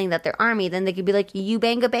revealing that they're ARMY, then they could be like, you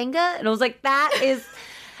banga banga? And I was like, that is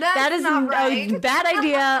not right. A bad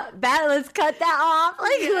idea. Let's cut that off.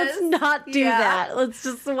 Like, let's not do that. Let's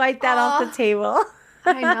just wipe that off the table.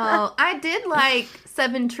 I know. I did like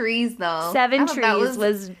 7 Trees, though. 7 Trees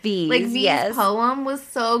was V's. Like, V's poem was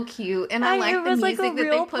so cute. And I like the music that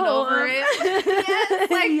they put over it. Yes,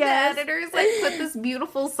 like the editors like put this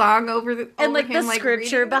beautiful song over and like him, the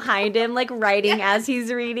scripture behind him, like writing as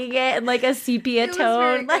he's reading it, and like a sepia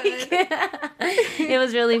tone. Like it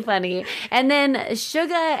was really funny. And then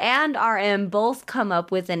Suga and RM both come up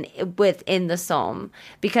with in the psalm,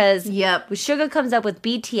 because Suga comes up with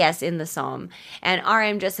BTS in the psalm, and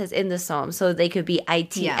RM just says in the psalm, so they could be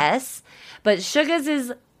ITS. Yeah. But Suga's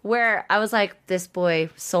is where I was like, this boy,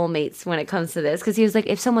 soulmates when it comes to this. Because he was like,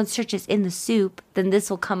 if someone searches in the soup, then this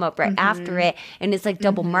will come up right after it. And it's like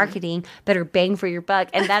double marketing, better bang for your buck.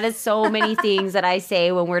 And that is so many things that I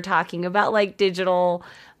say when we're talking about like digital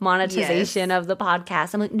monetization of the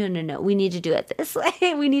podcast. I'm like, no, we need to do it this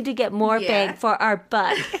way. We need to get more bang for our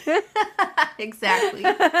buck. Exactly.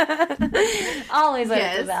 Always what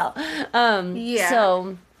it's about.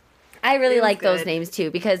 So I really like those names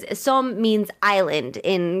too because som means island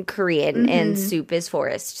in Korean and soup is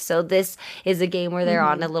forest. So this is a game where they're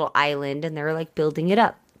on a little island and they're like building it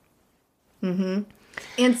up. Mm-hmm.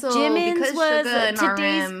 And so Jimin's was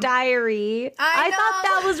today's diary. I thought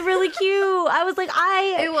that was really cute. I was like,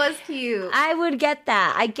 it was cute. I would get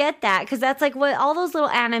that. I get that because that's like what all those little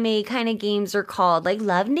anime kind of games are called, like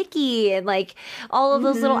Love Nikki and like all of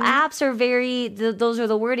those little apps are those are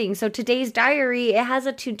the wording. So today's diary, it has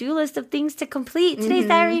a to-do list of things to complete. Today's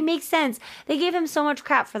diary makes sense. They gave him so much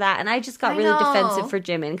crap for that, and I just got really defensive for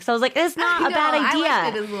Jimin because I was like, it's not a bad idea. I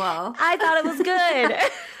liked it as well. I thought it was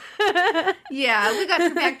good. Yeah, we got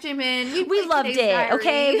your back, Jimin. We loved it. Diary.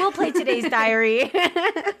 Okay, we'll play today's diary.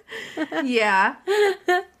 Yeah.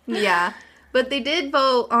 But they did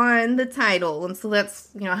vote on the title, and so that's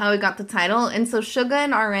how we got the title. And so Suga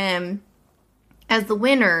and RM, as the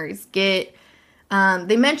winners, get.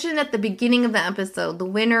 They mentioned at the beginning of the episode, the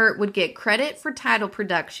winner would get credit for title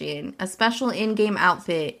production, a special in-game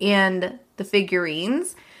outfit, and the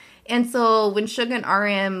figurines. And so when Suga and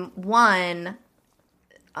RM won,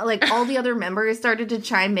 like, all the other members started to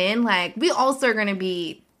chime in, like, we also are going to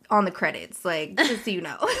be on the credits, like, just so you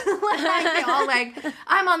know. Like, they all like,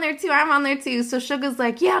 I'm on there too. So Suga's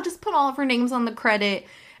like, yeah, just put all of our names on the credit.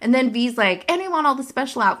 And then V's like, and we want all the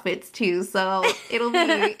special outfits too. So it'll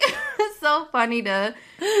be so funny to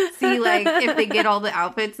see, like, if they get all the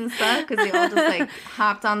outfits and stuff, because they all just, like,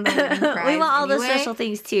 hopped on the winning prize. We want all the special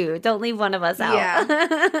things too. Don't leave one of us out.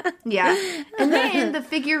 Yeah. And then the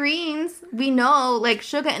figurines, we know, like,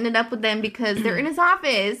 Suga ended up with them because they're in his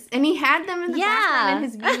office, and he had them in the background in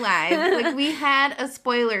his view live. Like, we had a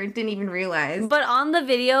spoiler, didn't even realize. But on the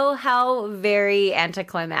video, how very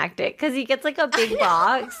anticlimactic, because he gets, like, a big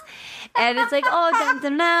box. And it's like, oh, dun,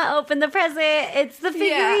 dun, dun, open the present. It's the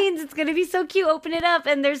figurines. Yeah. It's going to be so cute. Open it up.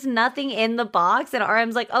 And there's nothing in the box. And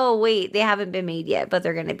RM's like, oh, wait, they haven't been made yet, but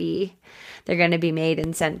they're going to be made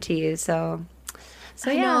and sent to you. So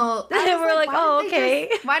yeah. And we're like, oh, okay.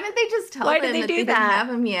 Why didn't they just tell them that they didn't have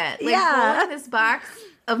them yet? Like, pull in this box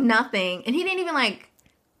of nothing. And he didn't even, like,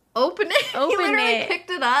 open it. He literally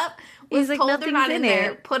picked it up. Was like, told they're not in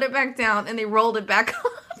there. Put it back down. And they rolled it back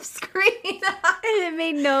off screen. It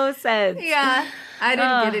made no sense. Yeah. I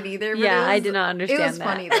didn't get it either. But I did not understand that. It was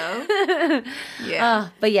funny, though. Yeah.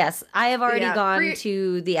 But yes, I have already gone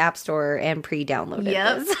to the App Store and pre-downloaded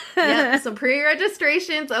this. Yep. So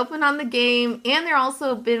pre-registration's open on the game. And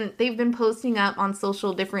they've been posting up on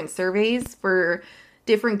social different surveys for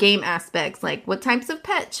different game aspects, like what types of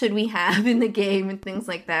pets should we have in the game and things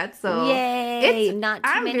like that. So yay! Not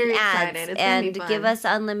too many ads, and give us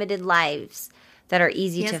unlimited lives that are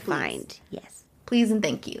easy to find. Yes, please and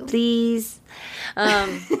thank you. Please.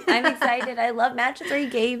 I'm excited. I love Match 3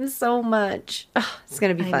 games so much. Oh, it's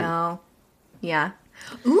gonna be fun. I know. Yeah.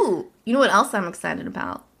 Ooh, you know what else I'm excited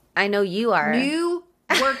about? I know you are. New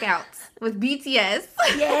workouts with BTS.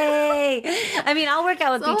 Yay! I mean, I'll work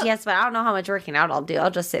out with BTS, but I don't know how much working out I'll do.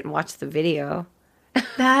 I'll just sit and watch the video.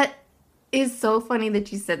 That is so funny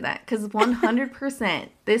that you said that, because 100%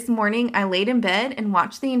 this morning I laid in bed and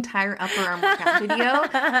watched the entire upper arm workout video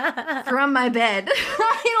from my bed.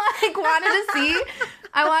 I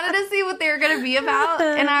wanted to see what they were going to be about,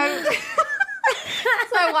 and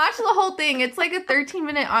so I watched the whole thing. It's like a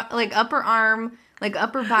 13-minute like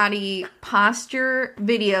upper body posture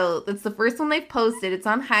video. That's the first one they've posted. It's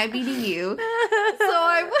on HiBDU. So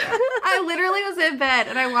I literally was in bed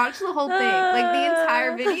and I watched the whole thing, like the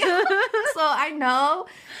entire video. So I know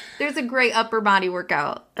there's a great upper body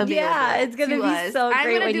workout available. Yeah, it's going to be so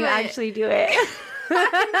great when you actually do it.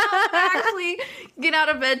 I actually get out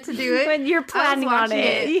of bed to do it. When you're planning on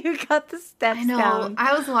it. You got the steps I know. Down.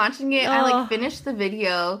 I was watching it. I finished the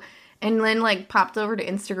video. And then, popped over to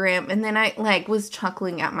Instagram, and then I, was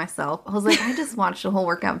chuckling at myself. I was like, I just watched a whole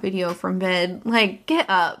workout video from bed. Like, get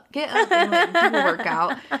up, and, do a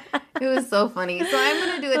workout. It was so funny. So I'm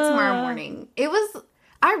going to do it tomorrow morning.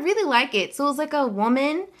 I really like it. So it was like a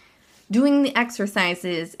woman doing the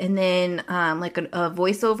exercises, and then, a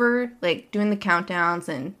voiceover, doing the countdowns,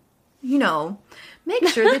 and, make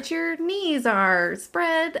sure that your knees are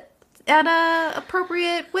spread at a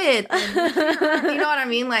appropriate width, and, you know what I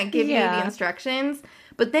mean, give you the instructions.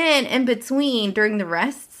 But then in between, during the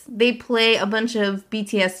rests, they play a bunch of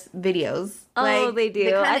BTS videos, Oh, they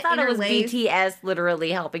do. I thought it was BTS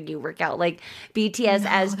literally helping you work out. Like BTS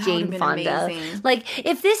as Jane Fonda. Amazing. Like,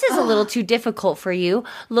 if this is a little too difficult for you,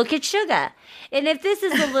 look at Suga. And if this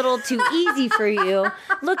is a little too easy for you,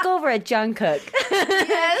 look over at Jungkook.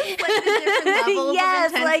 Yes, like the different levels of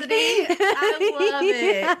intensity. I love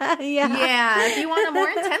it. Yeah. If you want a more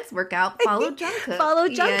intense workout, follow Jungkook. Follow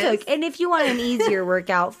Jungkook. Yes. And if you want an easier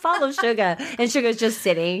workout, follow Suga. And Suga's just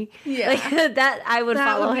sitting. Yeah. Like, that, I would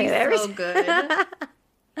follow him. That would be so good.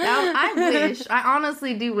 I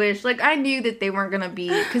honestly do wish, like, I knew that they weren't gonna be,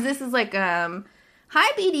 because this is like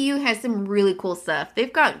High BDU has some really cool stuff.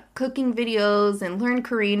 They've got cooking videos and learn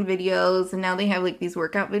Korean videos, and now they have like these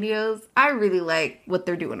workout videos. I really like what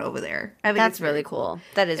they're doing over there. I think that's really cool.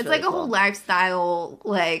 That is, it's really like cool. A whole lifestyle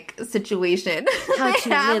like situation. How to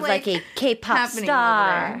live like a K-pop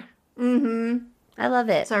star. Mm-hmm. I love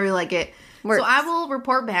it. So I really like it. So I will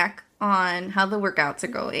report back on how the workouts are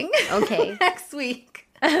going. Okay. Next week.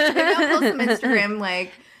 Maybe I'll post some Instagram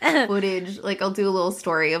like footage. Like I'll do a little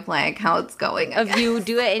story of like how it's going. Of you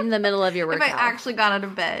do it in the middle of your workout. If I actually got out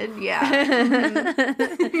of bed, yeah.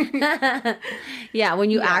 Mm-hmm. Yeah, when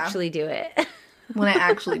you actually do it. When I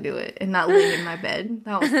actually do it and not laying in my bed.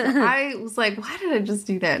 I was like, why did I just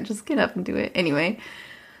do that? Just get up and do it. Anyway.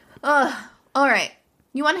 All right.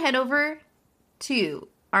 You want to head over to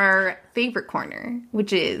our favorite corner,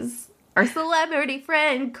 which is our celebrity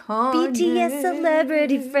friend corner. BTS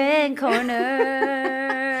celebrity friend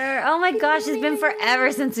corner. Oh my gosh, it's been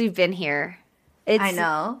forever since we've been here. I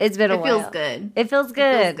know. It's been a while. It feels good. It feels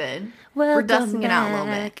good. We're dusting it out a little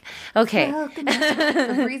bit. Okay. Welcome back.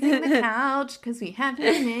 I'm freezing the couch because we haven't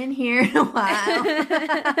been in here in a while.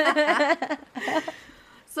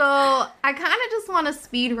 So I kind of just want to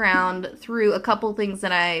speed round through a couple things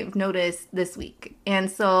that I've noticed this week. And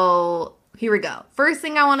so here we go. First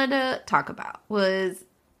thing I wanted to talk about was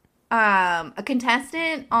a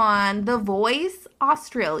contestant on The Voice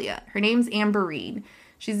Australia. Her name's Amber Reid.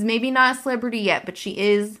 She's maybe not a celebrity yet, but she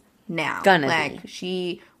is now. Gonna be.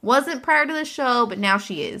 She wasn't prior to the show, but now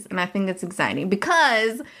she is. And I think it's exciting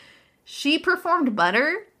because she performed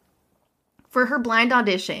Butter for her blind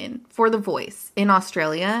audition for The Voice in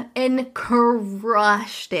Australia and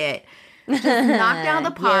crushed it. Just knocked out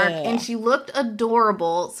the park, and she looked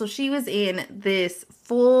adorable. So she was in this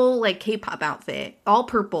full like K-pop outfit, all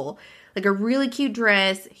purple, like a really cute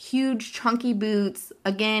dress, huge chunky boots,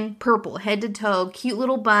 again purple, head to toe, cute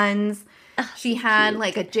little buns. She had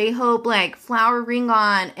like a J-Hope like flower ring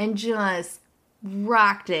on and just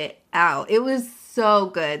rocked it out. It was so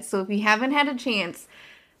good. So if you haven't had a chance,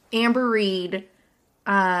 Amber Reid,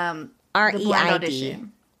 R-E-I-D.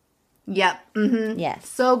 Yep. Mm-hmm. Yes.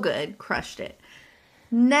 So good. Crushed it.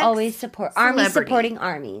 Next, always support armies supporting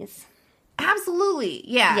armies. Absolutely.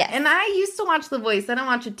 Yeah. Yes. And I used to watch The Voice. I don't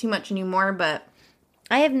watch it too much anymore, but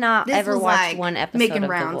I have not ever watched one episode making of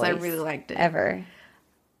rounds. The Voice. I really liked it. Ever.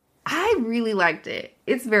 I really liked it.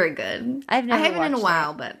 It's very good. I haven't in a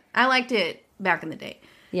while, but I liked it back in the day.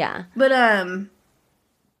 Yeah. But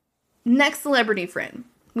next celebrity friend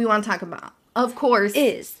we want to talk about, of course,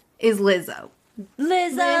 is Lizzo.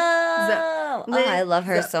 Lizzo. Oh, I love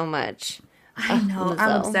her so much. I know. Lizzo.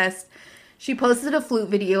 I'm obsessed. She posted a flute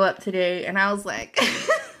video up today, and I was like,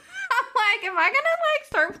 am I gonna like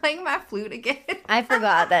start playing my flute again? I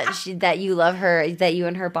forgot that you love her, that you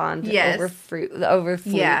and her bond over flutes.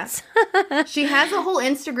 Yeah. She has a whole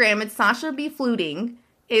Instagram. It's Sasha B Fluting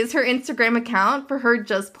is her Instagram account for her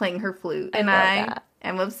just playing her flute, and I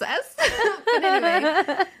am obsessed. But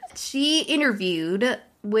anyway, she interviewed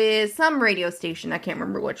with some radio station. I can't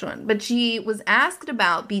remember which one, but she was asked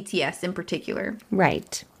about BTS in particular.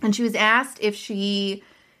 Right. And she was asked if she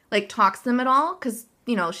like talks to them at all, because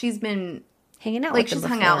you know she's been hanging out like with them she's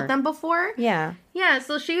hung out with them before. Yeah. Yeah.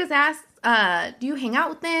 So she was asked, do you hang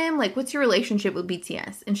out with them? Like, what's your relationship with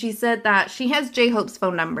BTS? And she said that she has J-Hope's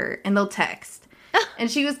phone number and they'll text.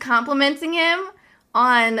 And she was complimenting him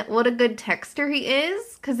on what a good texter he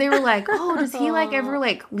is, because they were like, oh, does he like ever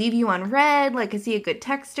like leave you on red? Like, is he a good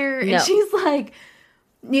texter? And she's like,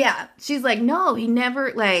 yeah, she's like, no, he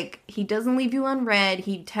never, like, he doesn't leave you on red.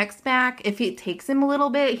 He texts back. If it takes him a little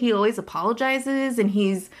bit, he always apologizes, and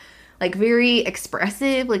he's like very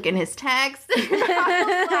expressive, like in his text.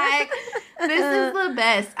 I was like, this is the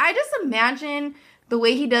best. I just imagine the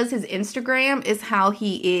way he does his Instagram is how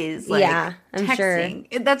he is, like, I'm texting.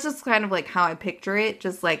 Sure. That's just kind of, like, how I picture it.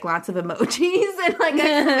 Just, like, lots of emojis and, like,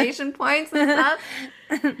 exclamation points and stuff.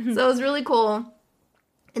 So it was really cool.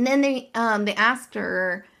 And then they asked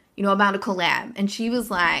her, about a collab. And she was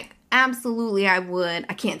like, absolutely, I would.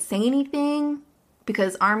 I can't say anything,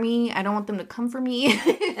 because Army, I don't want them to come for me.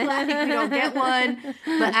 Like, we don't get one.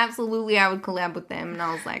 But absolutely, I would collab with them. And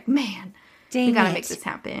I was like, man, we gotta make this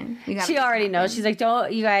happen. She already knows. She's like,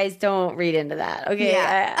 you guys don't read into that. Okay.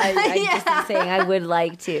 Yeah. I just am saying I would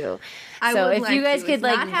like to. So if you guys could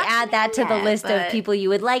like add that to the list of people you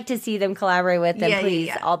would like to see them collaborate with, then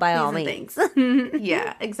please, all by all means.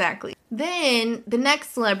 Yeah, exactly. Then the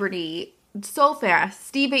next celebrity, so fast,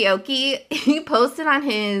 Steve Aoki, he posted on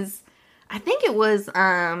his, I think it was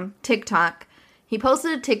TikTok. He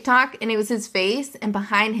posted a TikTok and it was his face, and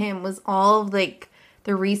behind him was all of like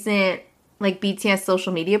the recent like BTS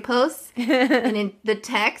social media posts. And in the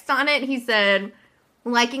text on it, he said,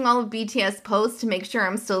 liking all of BTS posts to make sure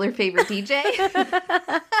I'm still their favorite DJ. Which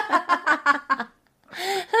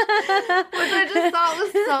I just thought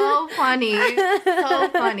was so funny. So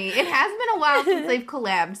funny. It has been a while since they've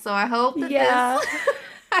collabed, so I hope that this...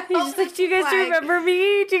 He's just like, do you guys remember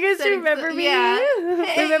me? Do you guys remember me? Yeah.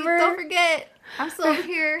 Hey, remember? Don't forget, I'm still over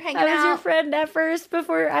here hanging out. I was your friend at first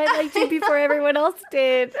before I liked you before everyone else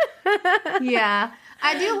did. Yeah.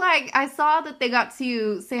 I saw that they got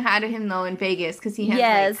to say hi to him, though, in Vegas, because he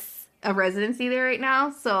has, like, a residency there right now,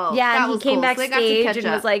 so yeah, and he came backstage and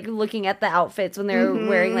was, like, looking at the outfits when they were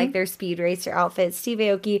wearing, like, their Speed Racer outfits. Steve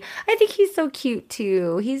Aoki, I think he's so cute,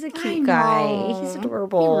 too. He's a cute guy. He's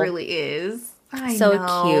adorable. He really is. I so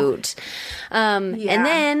know. Cute. And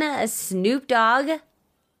then Snoop Dogg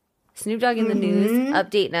in the news,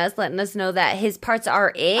 updating us, letting us know that his parts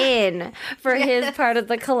are in for his part of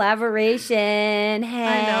the collaboration. Hey.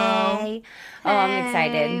 I know. Oh, I'm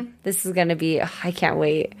excited. This is going to be, I can't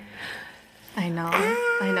wait. I know.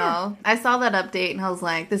 I saw that update and I was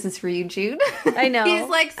like, this is for you, Jude. I know. He's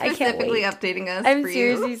like specifically updating us. I'm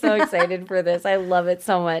seriously so excited for this. I love it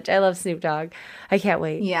so much. I love Snoop Dogg. I can't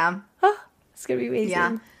wait. Yeah. Oh, it's going to be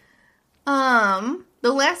amazing. Yeah.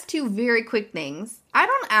 The last two very quick things. I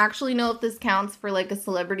don't actually know if this counts for like a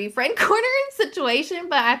celebrity friend corner situation,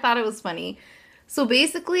 but I thought it was funny. So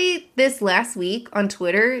basically, this last week on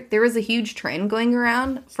Twitter, there was a huge trend going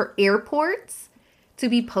around for airports to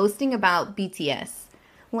be posting about BTS.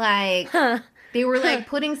 Like, they were like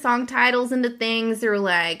putting song titles into things. They were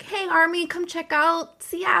like, hey, Army, come check out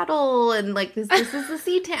Seattle. And like, this is the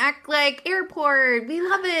SeaTac like airport. We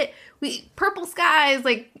love it. Purple skies,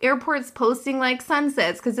 like airports posting like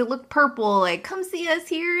sunsets because it looked purple. Like, come see us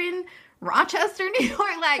here in Rochester, New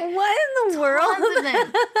York. Like, what in the world? Tons of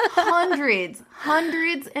them.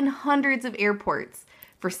 Hundreds and hundreds of airports.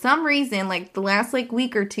 For some reason, like the last like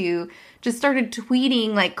week or two, just started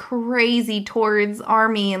tweeting like crazy towards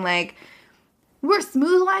Army and like, we're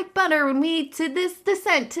smooth like butter when we did this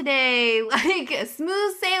descent today. Like,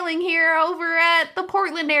 smooth sailing here over at the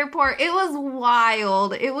Portland airport. It was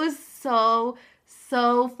wild. It was so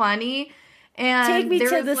funny. And take me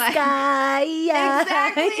to the sky. Yeah.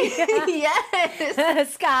 Exactly.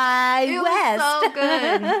 Yes. Sky it West. Was so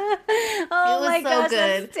good. Oh my gosh,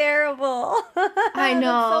 that's terrible. I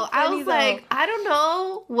know. So funny, I was like, I don't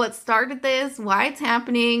know what started this, why it's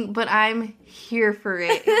happening, but I'm here for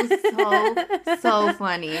it. It was so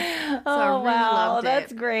funny. So I really loved it.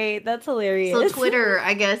 That's great. That's hilarious. So Twitter,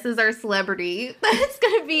 I guess, is our celebrity that's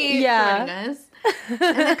going to be joining us. And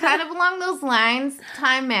then kind of along those lines,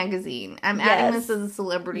 Time Magazine. I'm adding this as a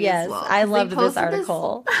celebrity as well. I loved this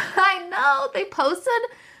article. I know. They posted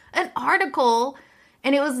an article,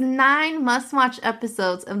 and it was 9 must-watch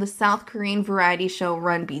episodes of the South Korean variety show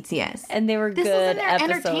Run BTS. And they were good was in their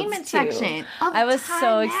episodes, entertainment too. Section of I was Time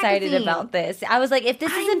so excited Magazine. about this. I was like, if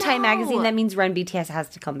this is in Time Magazine, that means Run BTS has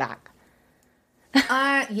to come back.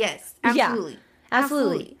 Yes. Absolutely. Yeah,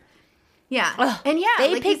 absolutely. Yeah. And yeah,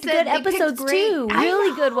 they like picked good episodes too.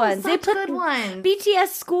 Really good ones. They put good ones. BTS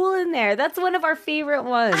School in there. That's one of our favorite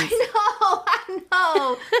ones. I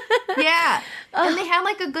know. Yeah. And they had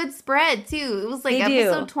like a good spread too. It was like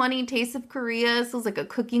episode 20, Taste of Korea. So it was like a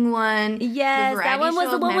cooking one. Yes, that one was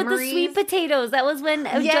the one with the sweet potatoes. That was when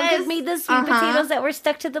Jungkook made the sweet potatoes that were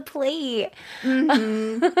stuck to the plate.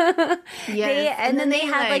 Mm-hmm. Yes. And then they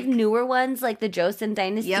had like newer ones, like the Joseon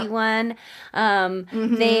Dynasty one.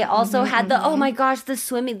 They also had oh my gosh, the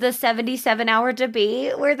 77-hour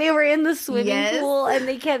debate where they were in the swimming pool and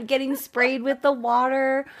they kept getting sprayed with the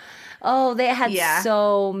water. Oh, they had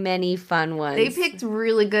so many fun ones. They picked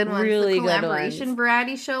really good ones. Really the collaboration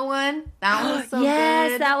variety show one. That one was so good.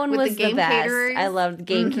 Yes, that one was the best. Caterers. I loved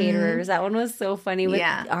Game Caterers. That one was so funny with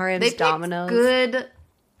RM's Dominoes. Good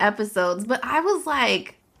episodes, but I was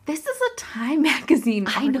like, this is a Time Magazine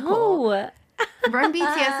article. I know. Run BTS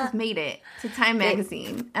has made it to Time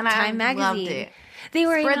Magazine, and I loved it. They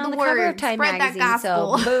were even on the cover of Time Magazine,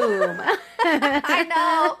 so boom.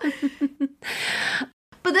 I know.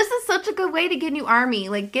 But this is such a good way to get new ARMY.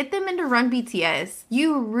 Like, get them into Run BTS.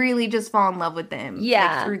 You really just fall in love with them.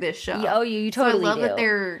 Yeah. Like, through this show. Oh, you totally do. So I love that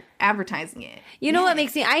they're advertising it. You know what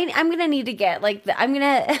makes me, I'm going to need to get, like,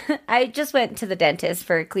 I just went to the dentist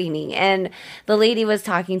for cleaning, and the lady was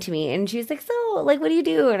talking to me, and she was like, so, like, what do you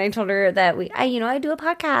do? And I told her that I do a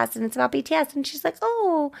podcast, and it's about BTS, and she's like,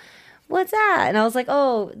 oh, what's that? And I was like,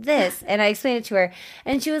 oh, this. And I explained it to her.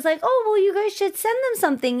 And she was like, oh, well, you guys should send them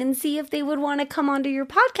something and see if they would want to come onto your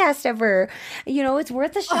podcast ever. You know, it's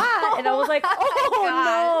worth a shot. And I was like,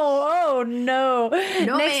 oh, no.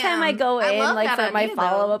 Next time I go in, like, for my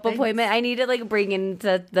follow-up appointment, I need to, like, bring in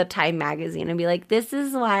the Time magazine and be like, this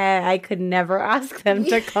is why I could never ask them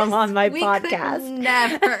to come on my podcast.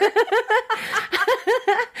 Never.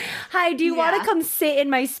 Hi, do you want to come sit in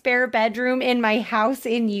my spare bedroom in my house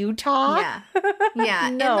in Utah? Yeah.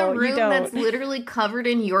 No, in the room that's literally covered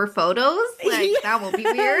in your photos? Like, that will be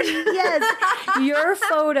weird. Yes. Your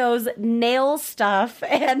photos, nail stuff,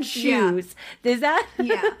 and shoes. Is that?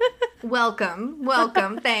 Yeah. Welcome.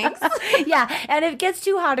 Thanks. Yeah. And if it gets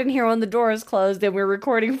too hot in here when the door is closed and we're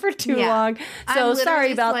recording for too long. So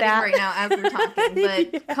sorry about that. right now as we're talking,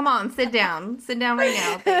 but come on, sit down. Sit down right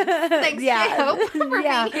now. Thanks J-Hope, for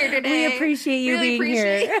being here today. We appreciate you being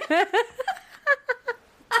here.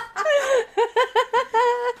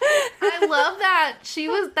 I love that.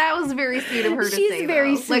 That was very sweet of her to say. She's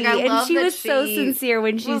very sweet. Like, and she was so sincere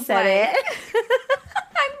when she said it.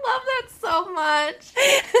 I love that so much.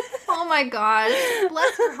 Oh my gosh.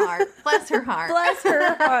 Bless her heart.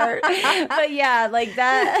 But yeah, like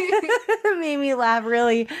that made me laugh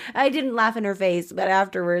really. I didn't laugh in her face, but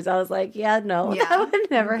afterwards I was like, that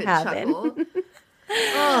would never happen.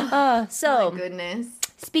 So my goodness.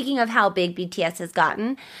 Speaking of how big BTS has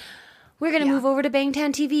gotten, we're going to move over to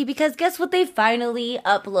Bangtan TV because guess what they finally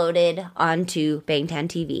uploaded onto Bangtan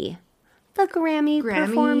TV? The Grammy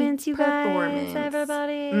performance, you guys,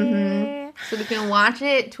 everybody. Mm-hmm. So we can watch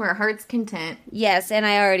it to our heart's content. Yes, and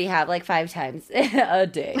I already have like 5 times a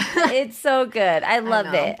day. It's so good. I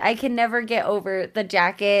love it. I can never get over the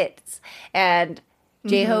jackets and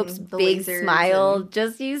J-Hope's big smile.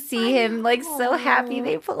 Just you see him like so happy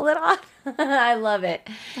they pulled it off. I love it.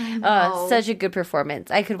 Such a good performance.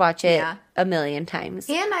 I could watch it a million times.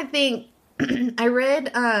 And I think I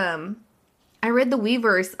read the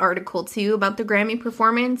Weverse article too about the Grammy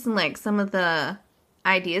performance and like some of the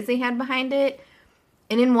ideas they had behind it.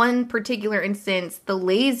 And in one particular instance, the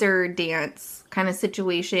laser dance kind of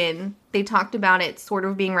situation, they talked about it sort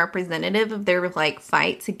of being representative of their like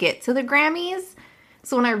fight to get to the Grammys.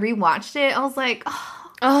 So when I rewatched it, I was like,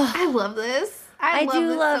 oh I love this. I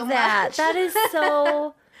do love so that. Much. That is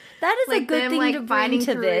so. That is like a good thing to bring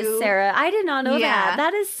to this, Sarah. I did not know that.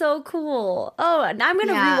 That is so cool. Oh, I'm going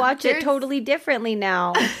to rewatch it totally differently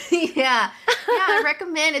now. I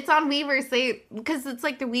recommend. It's on Weverse because it's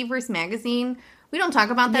like the Weverse magazine. We don't talk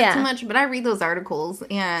about that too much, but I read those articles,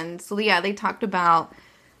 and so they talked about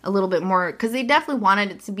a little bit more because they definitely wanted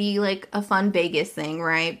it to be like a fun Vegas thing,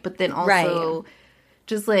 right? But then also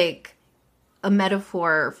just like a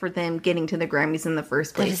metaphor for them getting to the Grammys in the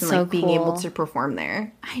first place and like being able to perform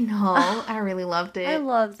there. I know. I really loved it. I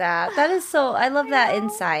love that. That is so, I love that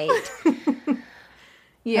insight.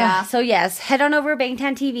 Yeah. So yes, head on over to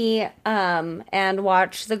Bangtan TV and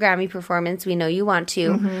watch the Grammy performance. We know you want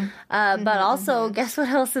to. But also, guess what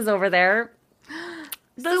else is over there?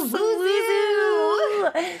 The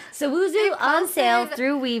Sowuzu on sale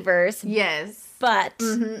through Weverse. Yes. But,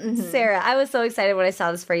 Sarah, I was so excited when I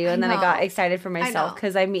saw this for you, and then I got excited for myself,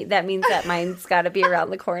 because that means that mine's got to be around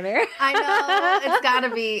the corner. I know. It's got to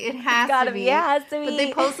be. It has to be. It has to be. But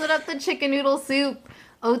they posted up the chicken noodle soup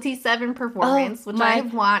OT7 performance, which I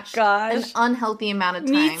have watched an unhealthy amount of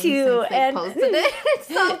times. Me too. Since they posted it. It's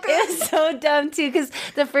so good. It's so dumb too, because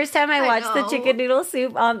the first time I watched the chicken noodle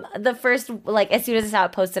soup, the first, like, as soon as I saw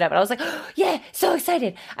it posted up, and I was like, oh, yeah, so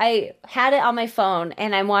excited. I had it on my phone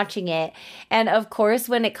and I'm watching it, and of course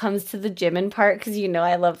when it comes to the Jimin part, because you know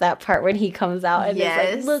I love that part when he comes out and is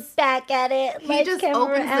like, look back at it, he just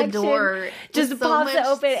opens the door, just pops it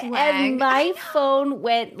open, and my phone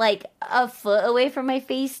went like a foot away from my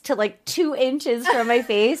face to like 2 inches from my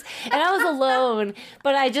face, and I was alone,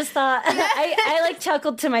 but I just thought I like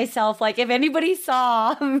chuckled to myself, like, if anybody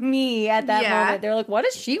saw me at that moment, they're like, what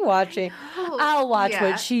is she watching? I'll watch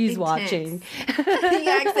what she's watching.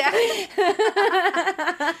 Yeah, exactly.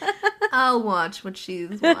 I'll watch what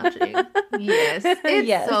she's watching. Yes,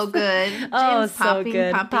 it's so good. Oh, Jin's so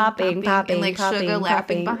good. Popping, and like Sugar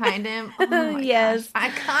laughing behind him. Oh my gosh,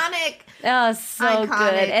 iconic. Oh, so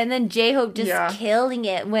good. And then J-Hope just killing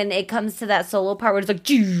it when it comes to that solo part where it's like,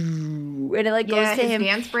 and it like goes to him,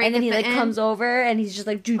 and then he like comes over and he's just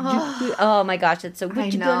like, oh my gosh, it's so.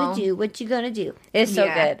 What you gonna do? What you gonna do? It's so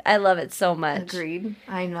good. I love it so much. Agreed.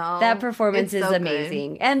 I know that performance is so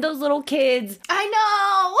amazing, and those little kids. I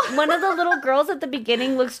know. One of the little girls at the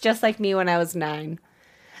beginning looks just like me when I was 9.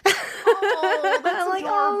 Oh, that's like,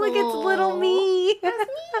 adorable. oh, look, it's little me. That's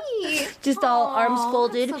me. Just all arms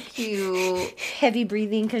folded. That's so cute. Heavy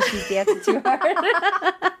breathing because she's dancing too hard.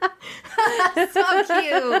 That's so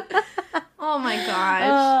cute. Oh my gosh.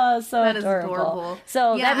 Oh, so that adorable. Is adorable.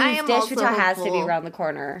 So that means Deshwita has to be around the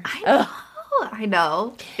corner. I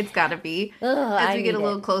know. It's got to be. As we get a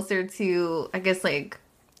little closer to, I guess, like,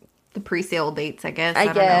 the pre-sale dates, I guess. I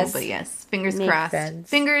don't know, but yes. Fingers crossed. Sense.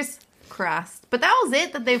 Fingers crossed. But that was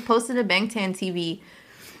it that they've posted a Bangtan TV.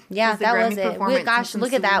 Yeah, that was it. Gosh,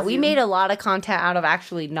 look at that. We made a lot of content out of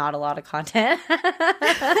actually not a lot of content.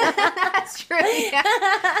 That's true. Yeah.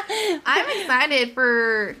 I'm excited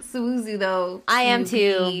for Suzu, though. I am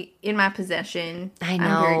too. In my possession. I know.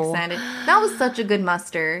 I'm very excited. That was such a good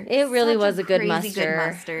muster. It really was a good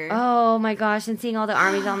muster. Oh my gosh, and seeing all the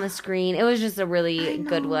armies on the screen. It was just a really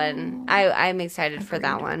good one. I'm excited for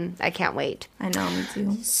that one. I can't wait. I know, me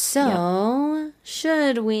too. So,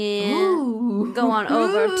 should we go on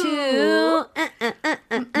over to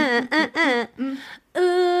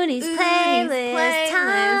Uni's playlist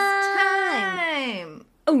time.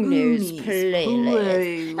 Uni's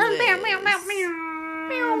playlist.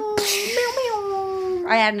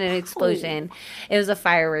 I had an explosion. It was a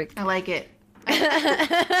firework. I like it.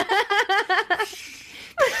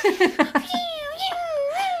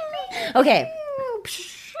 Okay.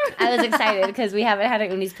 I was excited because we haven't had an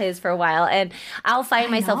Uni's playlist for a while, and I'll find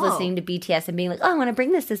myself listening to BTS and being like, "Oh, I want to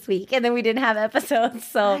bring this week," and then we didn't have episodes.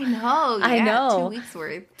 So I know. 2 weeks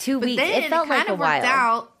worth. 2 weeks. It felt like a while.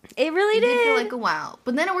 Out. It really did. It feel like a while,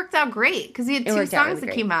 but then it worked out great because we had 2 songs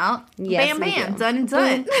that came out. Yes, bam, done and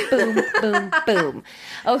done. Boom, boom, boom, boom.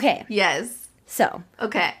 Okay. Yes. So.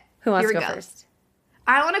 Okay. Who wants to go first?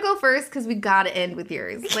 I want to go first because we got to end with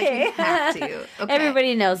yours. Okay. Like, we have to. Okay.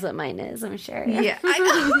 Everybody knows what mine is, I'm sure. Yeah, I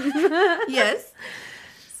know. Yes.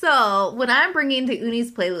 So, what I'm bringing to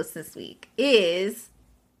Uni's playlist this week is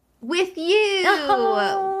With You.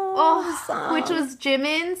 Which was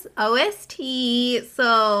Jimin's OST.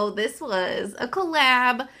 So, this was a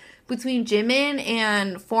collab between Jimin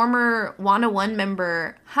and former Wanna1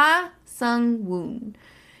 member Ha Sung-woon.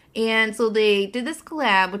 And so they did this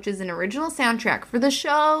collab, which is an original soundtrack for the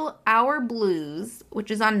show Our Blues,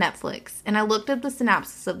 which is on Netflix. And I looked at the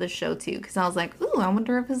synopsis of the show, too, because I was like, ooh, I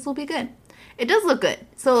wonder if this will be good. It does look good.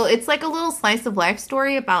 So it's like a little slice of life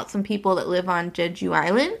story about some people that live on Jeju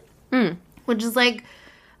Island, which is like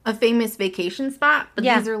a famous vacation spot. But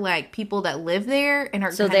these are like people that live there and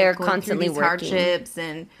are they're constantly working. Hardships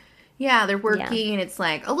and they're working. And it's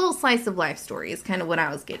like a little slice of life story is kind of what I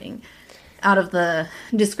was getting out of the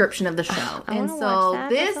description of the show. And so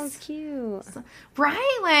that sounds cute.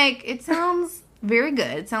 Right? Like, it sounds very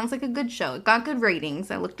good. It sounds like a good show. It got good ratings.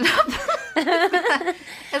 I looked it up.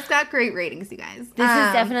 It's got great ratings, you guys. This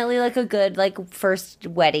is definitely like a good first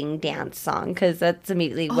wedding dance song because that's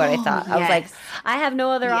immediately what I thought. I was like, I have no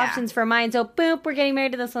other options for mine, so boop, we're getting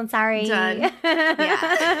married to this one. Sorry. Done. We've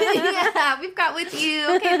got With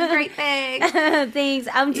You. Okay, great, thanks. Thanks.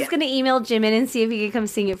 I'm just going to email Jimin and see if he can come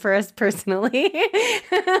sing it for us personally.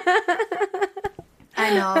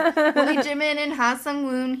 I know. Will Jimin and Ha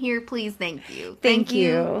Sung-woon here, please? Thank you. Thank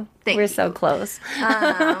you. We're so close.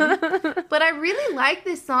 But I really like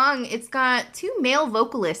this song. It's got 2 male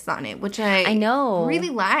vocalists on it, which I know really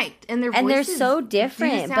liked, and their voices they're so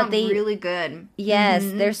different, but they really good. Yes,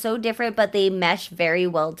 they're so different, but they mesh very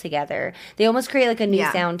well together. They almost create like a new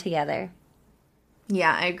sound together.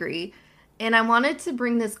 Yeah, I agree. And I wanted to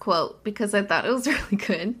bring this quote because I thought it was really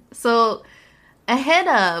good. So, ahead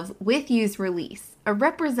of With You's release, a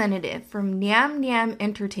representative from Nyam Nyam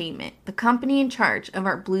Entertainment, the company in charge of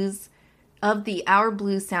Our Blues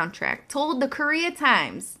soundtrack, told the Korea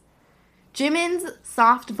Times, Jimin's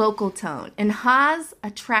soft vocal tone and Ha's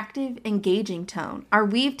attractive, engaging tone are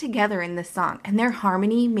weaved together in this song, and their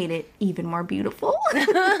harmony made it even more beautiful.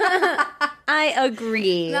 I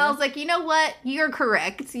agree. And I was like, you know what? You're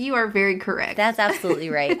correct. You are very correct. That's absolutely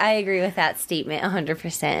right. I agree with that statement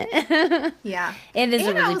 100%. Yeah. It is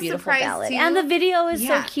a really beautiful ballad. Too. And the video is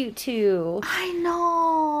so cute, too. I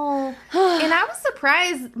know. And I was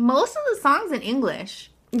surprised. Most of the songs in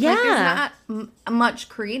English. Yeah. Like, there's not much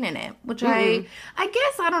Korean in it, which I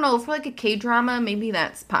guess, I don't know, for like a K-drama, maybe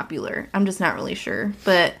that's popular. I'm just not really sure.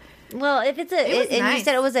 But... Well, if it's and you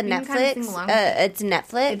said it was a Netflix, it's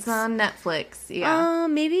Netflix. It's on Netflix, yeah.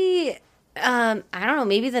 Maybe I don't know.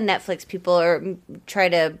 Maybe the Netflix people are try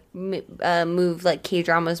to move like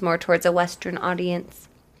K-dramas more towards a Western audience.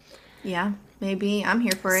 Yeah, maybe. I'm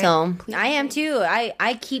here for it. So I am too.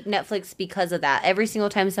 I keep Netflix because of that. Every single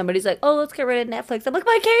time somebody's like, "Oh, let's get rid of Netflix," I'm like,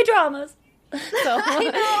 "My K-dramas." So I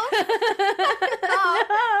know.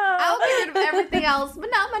 I'll get rid of everything else, but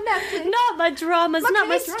not my Netflix. Not my dramas, not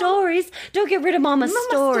my stories. Don't get rid of Mama's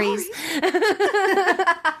stories.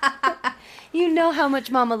 You know how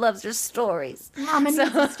much Mama loves her stories. Mama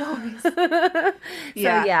needs the stories.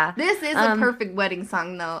 Yeah. This is a perfect wedding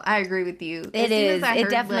song, though. I agree with you. It is. It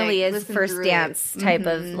definitely is first dance type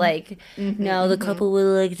of like, no, the couple would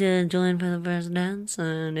like to join for the first dance.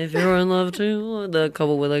 And if you're in love too, the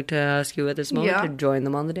couple would like to ask you at this moment to join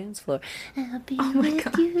them on the dance floor. I'll be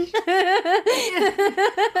with you.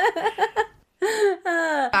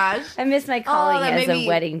 Gosh. I miss my calling as a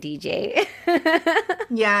wedding DJ.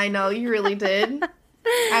 Yeah, I know. You really did.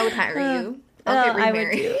 I would hire you. I'll get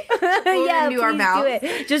remarried. We'll yeah, please our mouths. do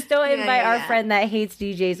it. Just don't invite our friend that hates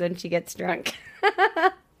DJs when she gets drunk.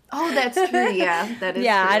 Oh, that's true. Yeah, that is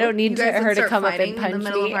true. I don't need her to come up and punch in the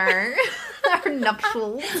middle me. of our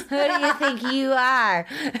nuptials. Who do you think you are?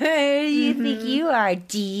 Who do you think you are,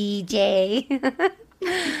 DJ?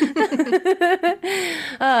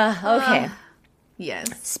 Okay. Yes.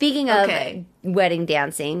 Speaking of wedding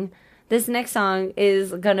dancing, this next song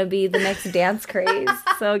is going to be the next dance craze.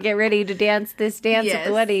 So get ready to dance this dance at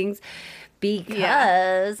the weddings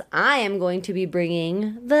because I am going to be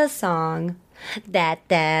bringing the song That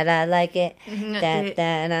I Like It. That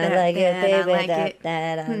I Like It, baby.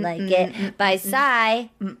 That I Like It by Psy,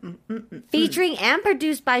 featuring and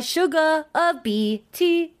produced by Suga of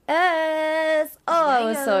BTS. Oh, I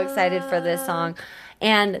was so excited for this song.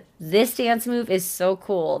 And this dance move is so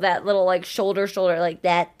cool. That little like shoulder, like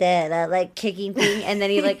that like kicking thing. And then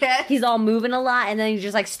he like, he's all moving a lot. And then he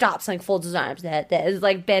just like stops, like folds his arms. That is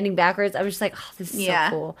like bending backwards. I was just like, oh, this is so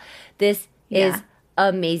cool. This is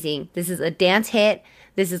amazing. This is a dance hit.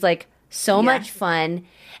 This is like so much fun.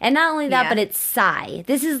 And not only that, but it's Psy.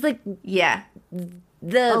 This is like,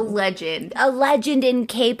 a legend in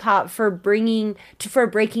K-pop for breaking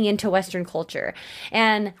into Western culture.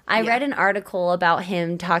 And I read an article about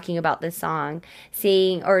him talking about this song,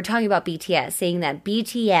 talking about BTS, saying that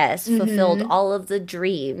BTS fulfilled all of the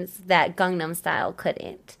dreams that Gangnam Style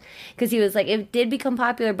couldn't. Because he was like, it did become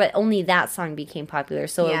popular, but only that song became popular.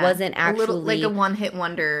 So it wasn't actually like a one-hit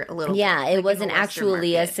wonder. It wasn't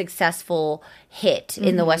actually a successful hit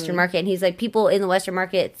in the Western market. And he's like, people in the Western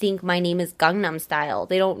market think my name is Gangnam Style.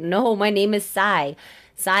 They don't know my name is Psy.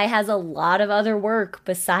 Psy has a lot of other work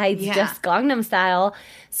besides just Gangnam Style.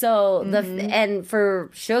 So and for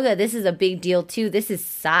Suga, this is a big deal too. This is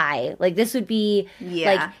Psy. Like this would be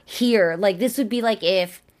like here. Like this would be like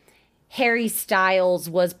if Harry Styles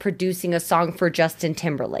was producing a song for Justin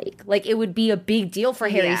Timberlake. Like it would be a big deal for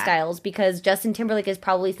Harry Styles because Justin Timberlake is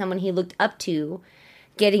probably someone he looked up to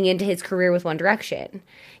getting into his career with One Direction.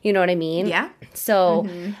 You know what I mean? Yeah. So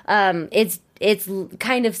it's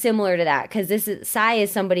kind of similar to that because Psy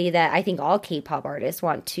is somebody that I think all K-pop artists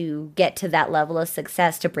want to get to that level of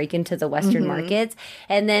success to break into the Western markets.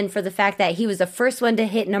 And then for the fact that he was the first one to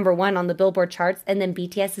hit #1 on the Billboard charts, and then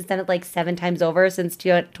BTS has done it like 7 times over since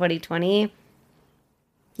 2020.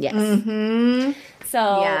 Yes.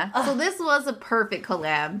 So so this was a perfect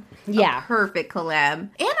collab. A perfect collab.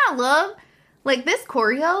 And I love like this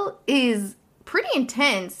choreo is pretty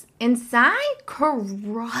intense. And Psy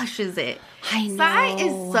crushes it. I know. Psy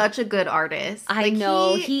is such a good artist. I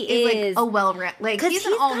know. He is. Like a well-rounded. Like, he's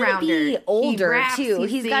an all-rounder. He's got to be older, raps, too.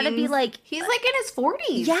 He's got to be, like... He's, like, in his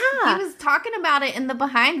 40s. Yeah. He was talking about it in the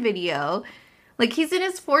Behind video. Like, he's in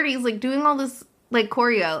his 40s, like, doing all this, like,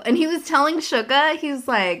 choreo. And he was telling Suga, he was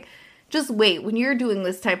like... Just wait, when you're doing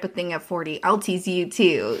this type of thing at 40, I'll tease you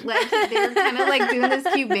too. Like, they were kind of, like, doing this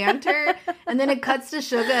cute banter. And then it cuts to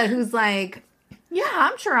Suga, who's like... Yeah,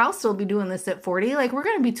 I'm sure I'll still be doing this at 40. Like, we're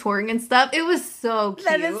going to be touring and stuff. It was so cute.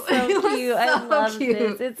 That is so cute. I love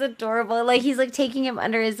this. It's adorable. Like, he's, like, taking him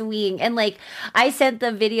under his wing. And, like, I sent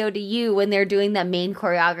the video to you when they're doing that main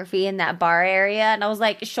choreography in that bar area. And I was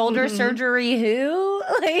like, shoulder surgery who?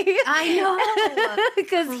 Like, I know.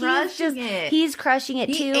 Because he's crushing it,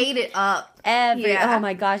 too. He ate it up. Oh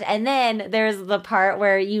my gosh. And then there's the part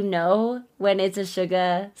where when it's a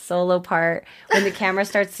Suga solo part, when the camera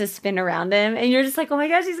starts to spin around him, and you're just like, oh my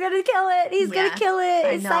gosh, he's gonna kill it. He's gonna kill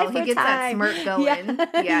it. It's I know. He gets that smirk going.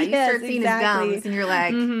 Yeah, you start seeing his gums, and you're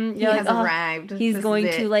like, he has arrived. He's going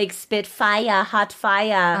to like spit fire, hot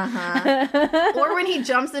fire. Or when he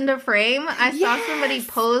jumps into frame, I saw somebody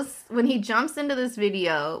post when he jumps into this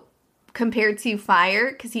video compared to Fire,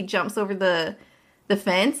 because he jumps over the the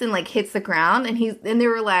fence and like hits the ground, and they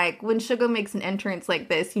were like, when Suga makes an entrance like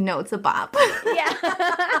this, you know it's a bop.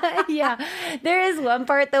 Yeah. Yeah. There is one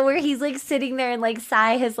part though where he's like sitting there and like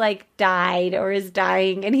Psy has like died or is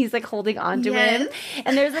dying and he's like holding on to him.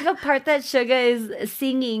 And there's like a part that Suga is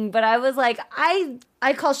singing, but I was like,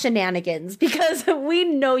 I call shenanigans because we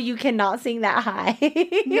know you cannot sing that high.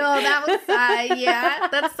 No, that was Psy. Yeah,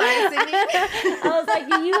 that's Psy singing. I was like,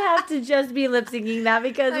 you have to just be lip syncing that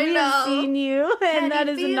because we have seen you, and that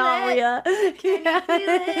is not real. Can you feel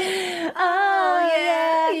it? Oh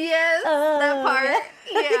yeah, yes, that part.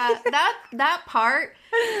 Yeah, that part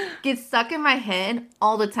gets stuck in my head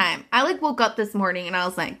all the time. I like woke up this morning and I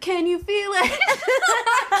was like, can you feel it?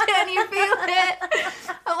 Can you feel it?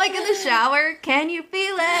 I'm like in the shower. Can you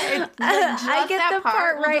feel it? I get the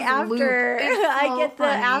part right after. So I get the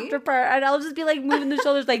after part, and I'll just be like moving the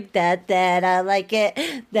shoulders like that. I like it.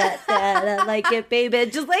 That I like it,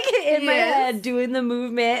 baby. Just like in my head, doing the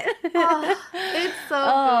movement. It's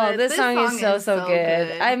so good. This song is so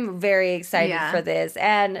good. I'm very excited for this,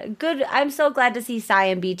 and good. I'm so glad to see Psy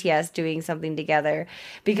and BTS doing something together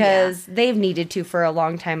because they've needed to for a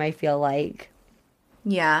long time, I feel like.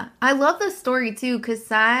 Yeah. I love the story too because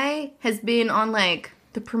Psy has been on like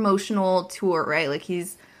the promotional tour, right? Like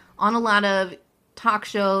he's on a lot of talk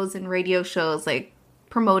shows and radio shows like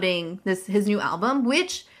promoting his new album,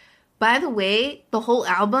 which by the way, the whole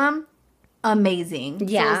album amazing.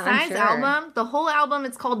 Yeah. So Psy's album, the whole album,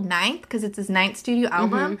 it's called Ninth because it's his 9th studio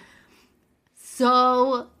album.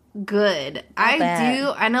 So good.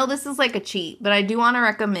 I know this is like a cheat, but I do want to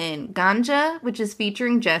recommend Ganja, which is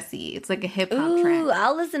featuring Jessie. It's like a hip hop track.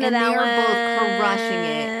 I'll listen to that one. And they are both crushing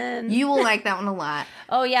it. You will like that one a lot.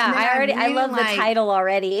 Oh yeah, I love the title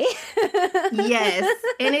already. Yes,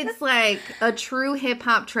 and it's like a true hip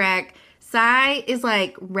hop track. Psy is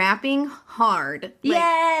like rapping hard.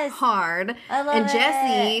 Like, hard. I love it. And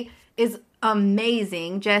Jessie is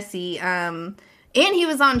amazing. Jessie, and he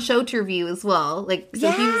was on Showterview as well. Like,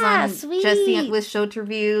 so he was on Jessie with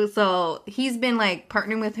Showterview. So he's been like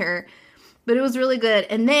partnering with her. But it was really good.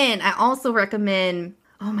 And then I also recommend,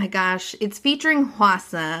 oh my gosh, it's featuring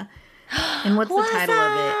Hwasa. And what's the title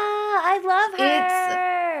of it? I love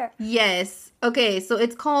her. Yes. Okay, so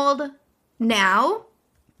it's called Now,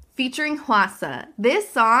 featuring Hwasa. This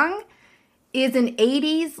song is an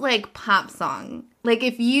 80s like pop song. Like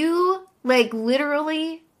if you like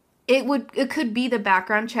literally it could be the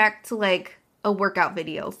background track to like a workout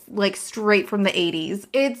video, like straight from the 80s.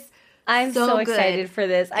 I'm so excited for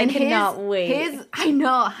this. I cannot wait. I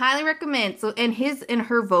know, highly recommend. So and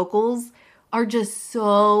her vocals are just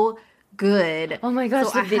so good. Oh my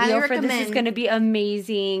gosh, the video for this is going to be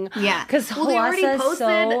amazing. Yeah. Because they already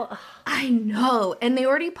posted. I know. And they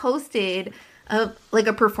already posted a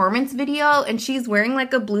performance video, and she's wearing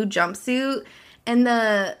like a blue jumpsuit, and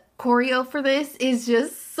the choreo for this is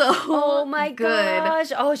just so good.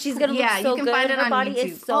 Gosh. Oh, she's going to look so good. Find it her on body YouTube.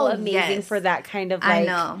 is so amazing for that kind of like. I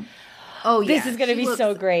know. Oh, yeah. This is going to be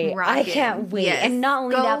so great. Rocking. I can't wait. Yes. And not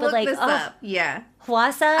only that, but like, yeah.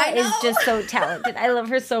 Hwasa is just so talented. I love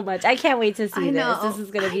her so much. I can't wait to see this. This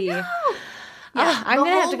is going to be. Yeah, I'm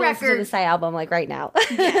going to have to go listen to the Psy album like right now.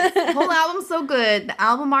 Yes, the whole album's so good. The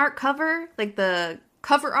album art cover, like the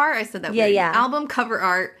cover art, I said that weird. Yeah. Album cover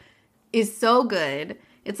art is so good.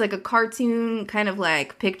 It's like a cartoon kind of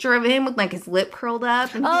like picture of him with like his lip curled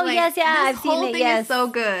up. And yes, I've seen it. Whole thing is so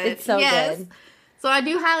good. It's so good. So I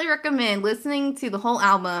do highly recommend listening to the whole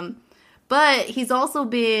album. But he's also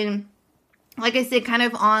been, like I said, kind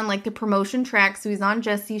of on like the promotion track. So he's on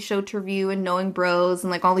Jessie's Showterview and Knowing Bros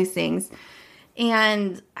and like all these things.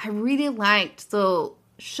 And I really liked, so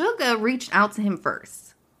Suga reached out to him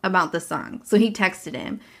first about the song. So he texted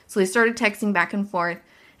him. So they started texting back and forth.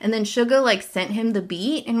 And then Suga like sent him the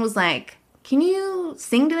beat and was like, can you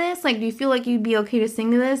sing to this? Like, do you feel like you'd be okay to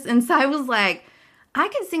sing to this? And Psy was like, I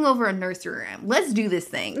can sing over a nursery rhyme. Let's do this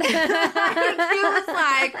thing. He was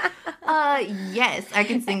like, yes, I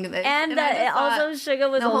can sing to this. And also Suga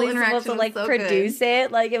was only supposed to like produce it.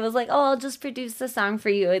 Like it was like, oh, I'll just produce the song for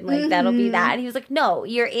you and like that'll be that. And he was like, no,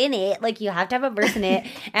 you're in it. Like you have to have a verse in it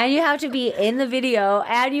and you have to be in the video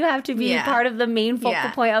and you have to be part of the main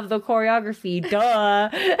focal point of the choreography. Duh.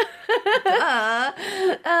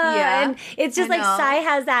 And it's just like Psy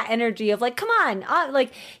has that energy of like, come on.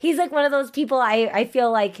 Like he's like one of those people I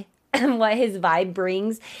feel like what his vibe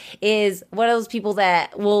brings is one of those people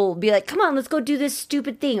that will be like, come on, let's go do this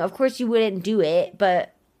stupid thing. Of course you wouldn't do it,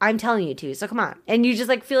 but I'm telling you to, so come on. And you just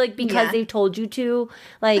like feel like because they've told you to,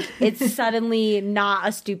 like it's suddenly not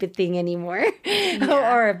a stupid thing anymore.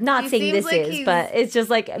 Or not saying this like is, but it's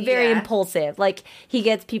just like very impulsive. Like he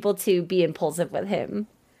gets people to be impulsive with him.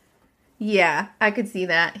 Yeah, I could see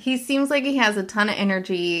that. He seems like he has a ton of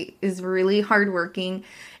energy, is really hardworking.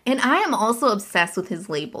 And I am also obsessed with his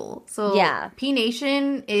label. So yeah. P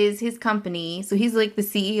Nation is his company. So he's like the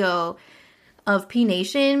CEO of P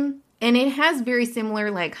Nation. And it has very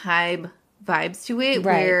similar like Hybe vibes to it.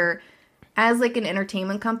 Right. Where as like an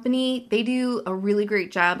entertainment company, they do a really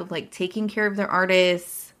great job of like taking care of their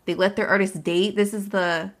artists. They let their artists date. This is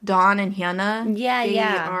the Dawn and Hyuna. Yeah, they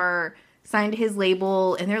are signed to his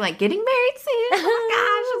label and they're like getting married soon.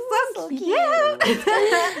 Oh my gosh, it's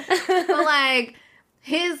so cute. But like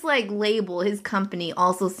his like label, his company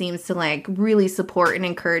also seems to like really support and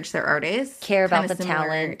encourage their artists, care about the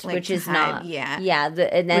talent, like, which is not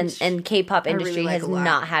and K-pop industry really has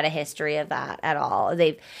not had a history of that at all.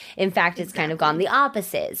 They've, in fact, it's kind of gone the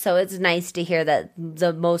opposite. So it's nice to hear that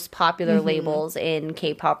the most popular labels in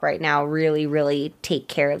K-pop right now really, really take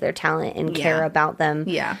care of their talent and care about them.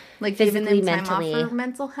 Yeah, like physically, giving them time mentally, off for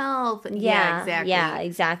mental health. Yeah,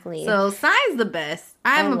 exactly. So Psy's the best.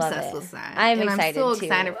 I'm obsessed with Psy. I'm excited so too.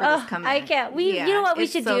 Excited for this coming. I can't. You know what we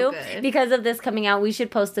should do? Good. Because of this coming out, we should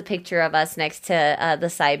post a picture of us next to the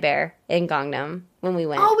Psy Bear in Gangnam when we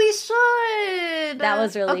went. Oh, we should. That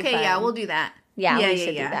was really fun. Okay, yeah, we'll do that. Yeah, we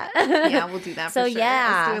should do that. Yeah, we'll do that for sure.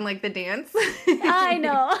 Yeah. Us doing like the dance. I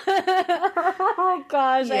know. Oh,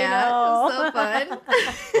 gosh, I know. So fun.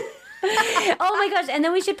 Oh my gosh, and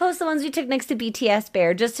then we should post the ones we took next to BTS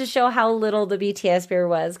Bear just to show how little the BTS Bear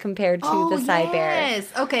was compared to the Psy Bear.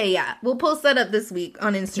 Yes. Okay, yeah. We'll post that up this week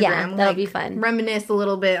on Instagram. Yeah, that'll be fun. Reminisce a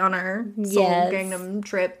little bit on our Seoul Gangnam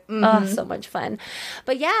trip. Mm-hmm. Oh, so much fun.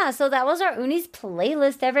 But yeah, so that was our Uni's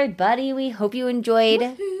playlist, everybody. We hope you enjoyed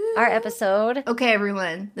our episode. Okay,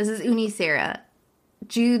 everyone. This is Uni Sarah.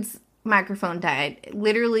 Jude's microphone died.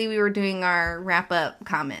 Literally, we were doing our wrap-up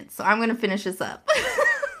comments. So I'm going to finish this up.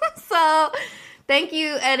 So, thank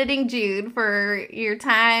you, Editing Jude, for your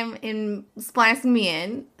time in splicing me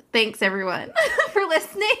in. Thanks, everyone, for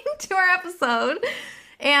listening to our episode.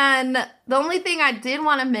 And the only thing I did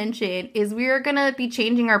want to mention is we are going to be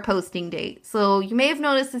changing our posting date. So, you may have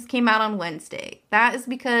noticed this came out on Wednesday. That is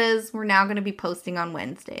because we're now going to be posting on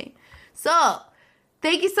Wednesday. So,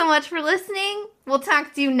 thank you so much for listening. We'll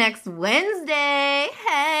talk to you next Wednesday.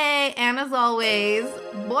 Hey, and as always,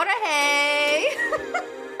 bora hey.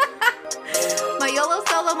 My YOLO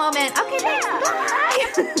solo moment. Okay,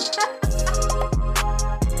 thanks. Bye.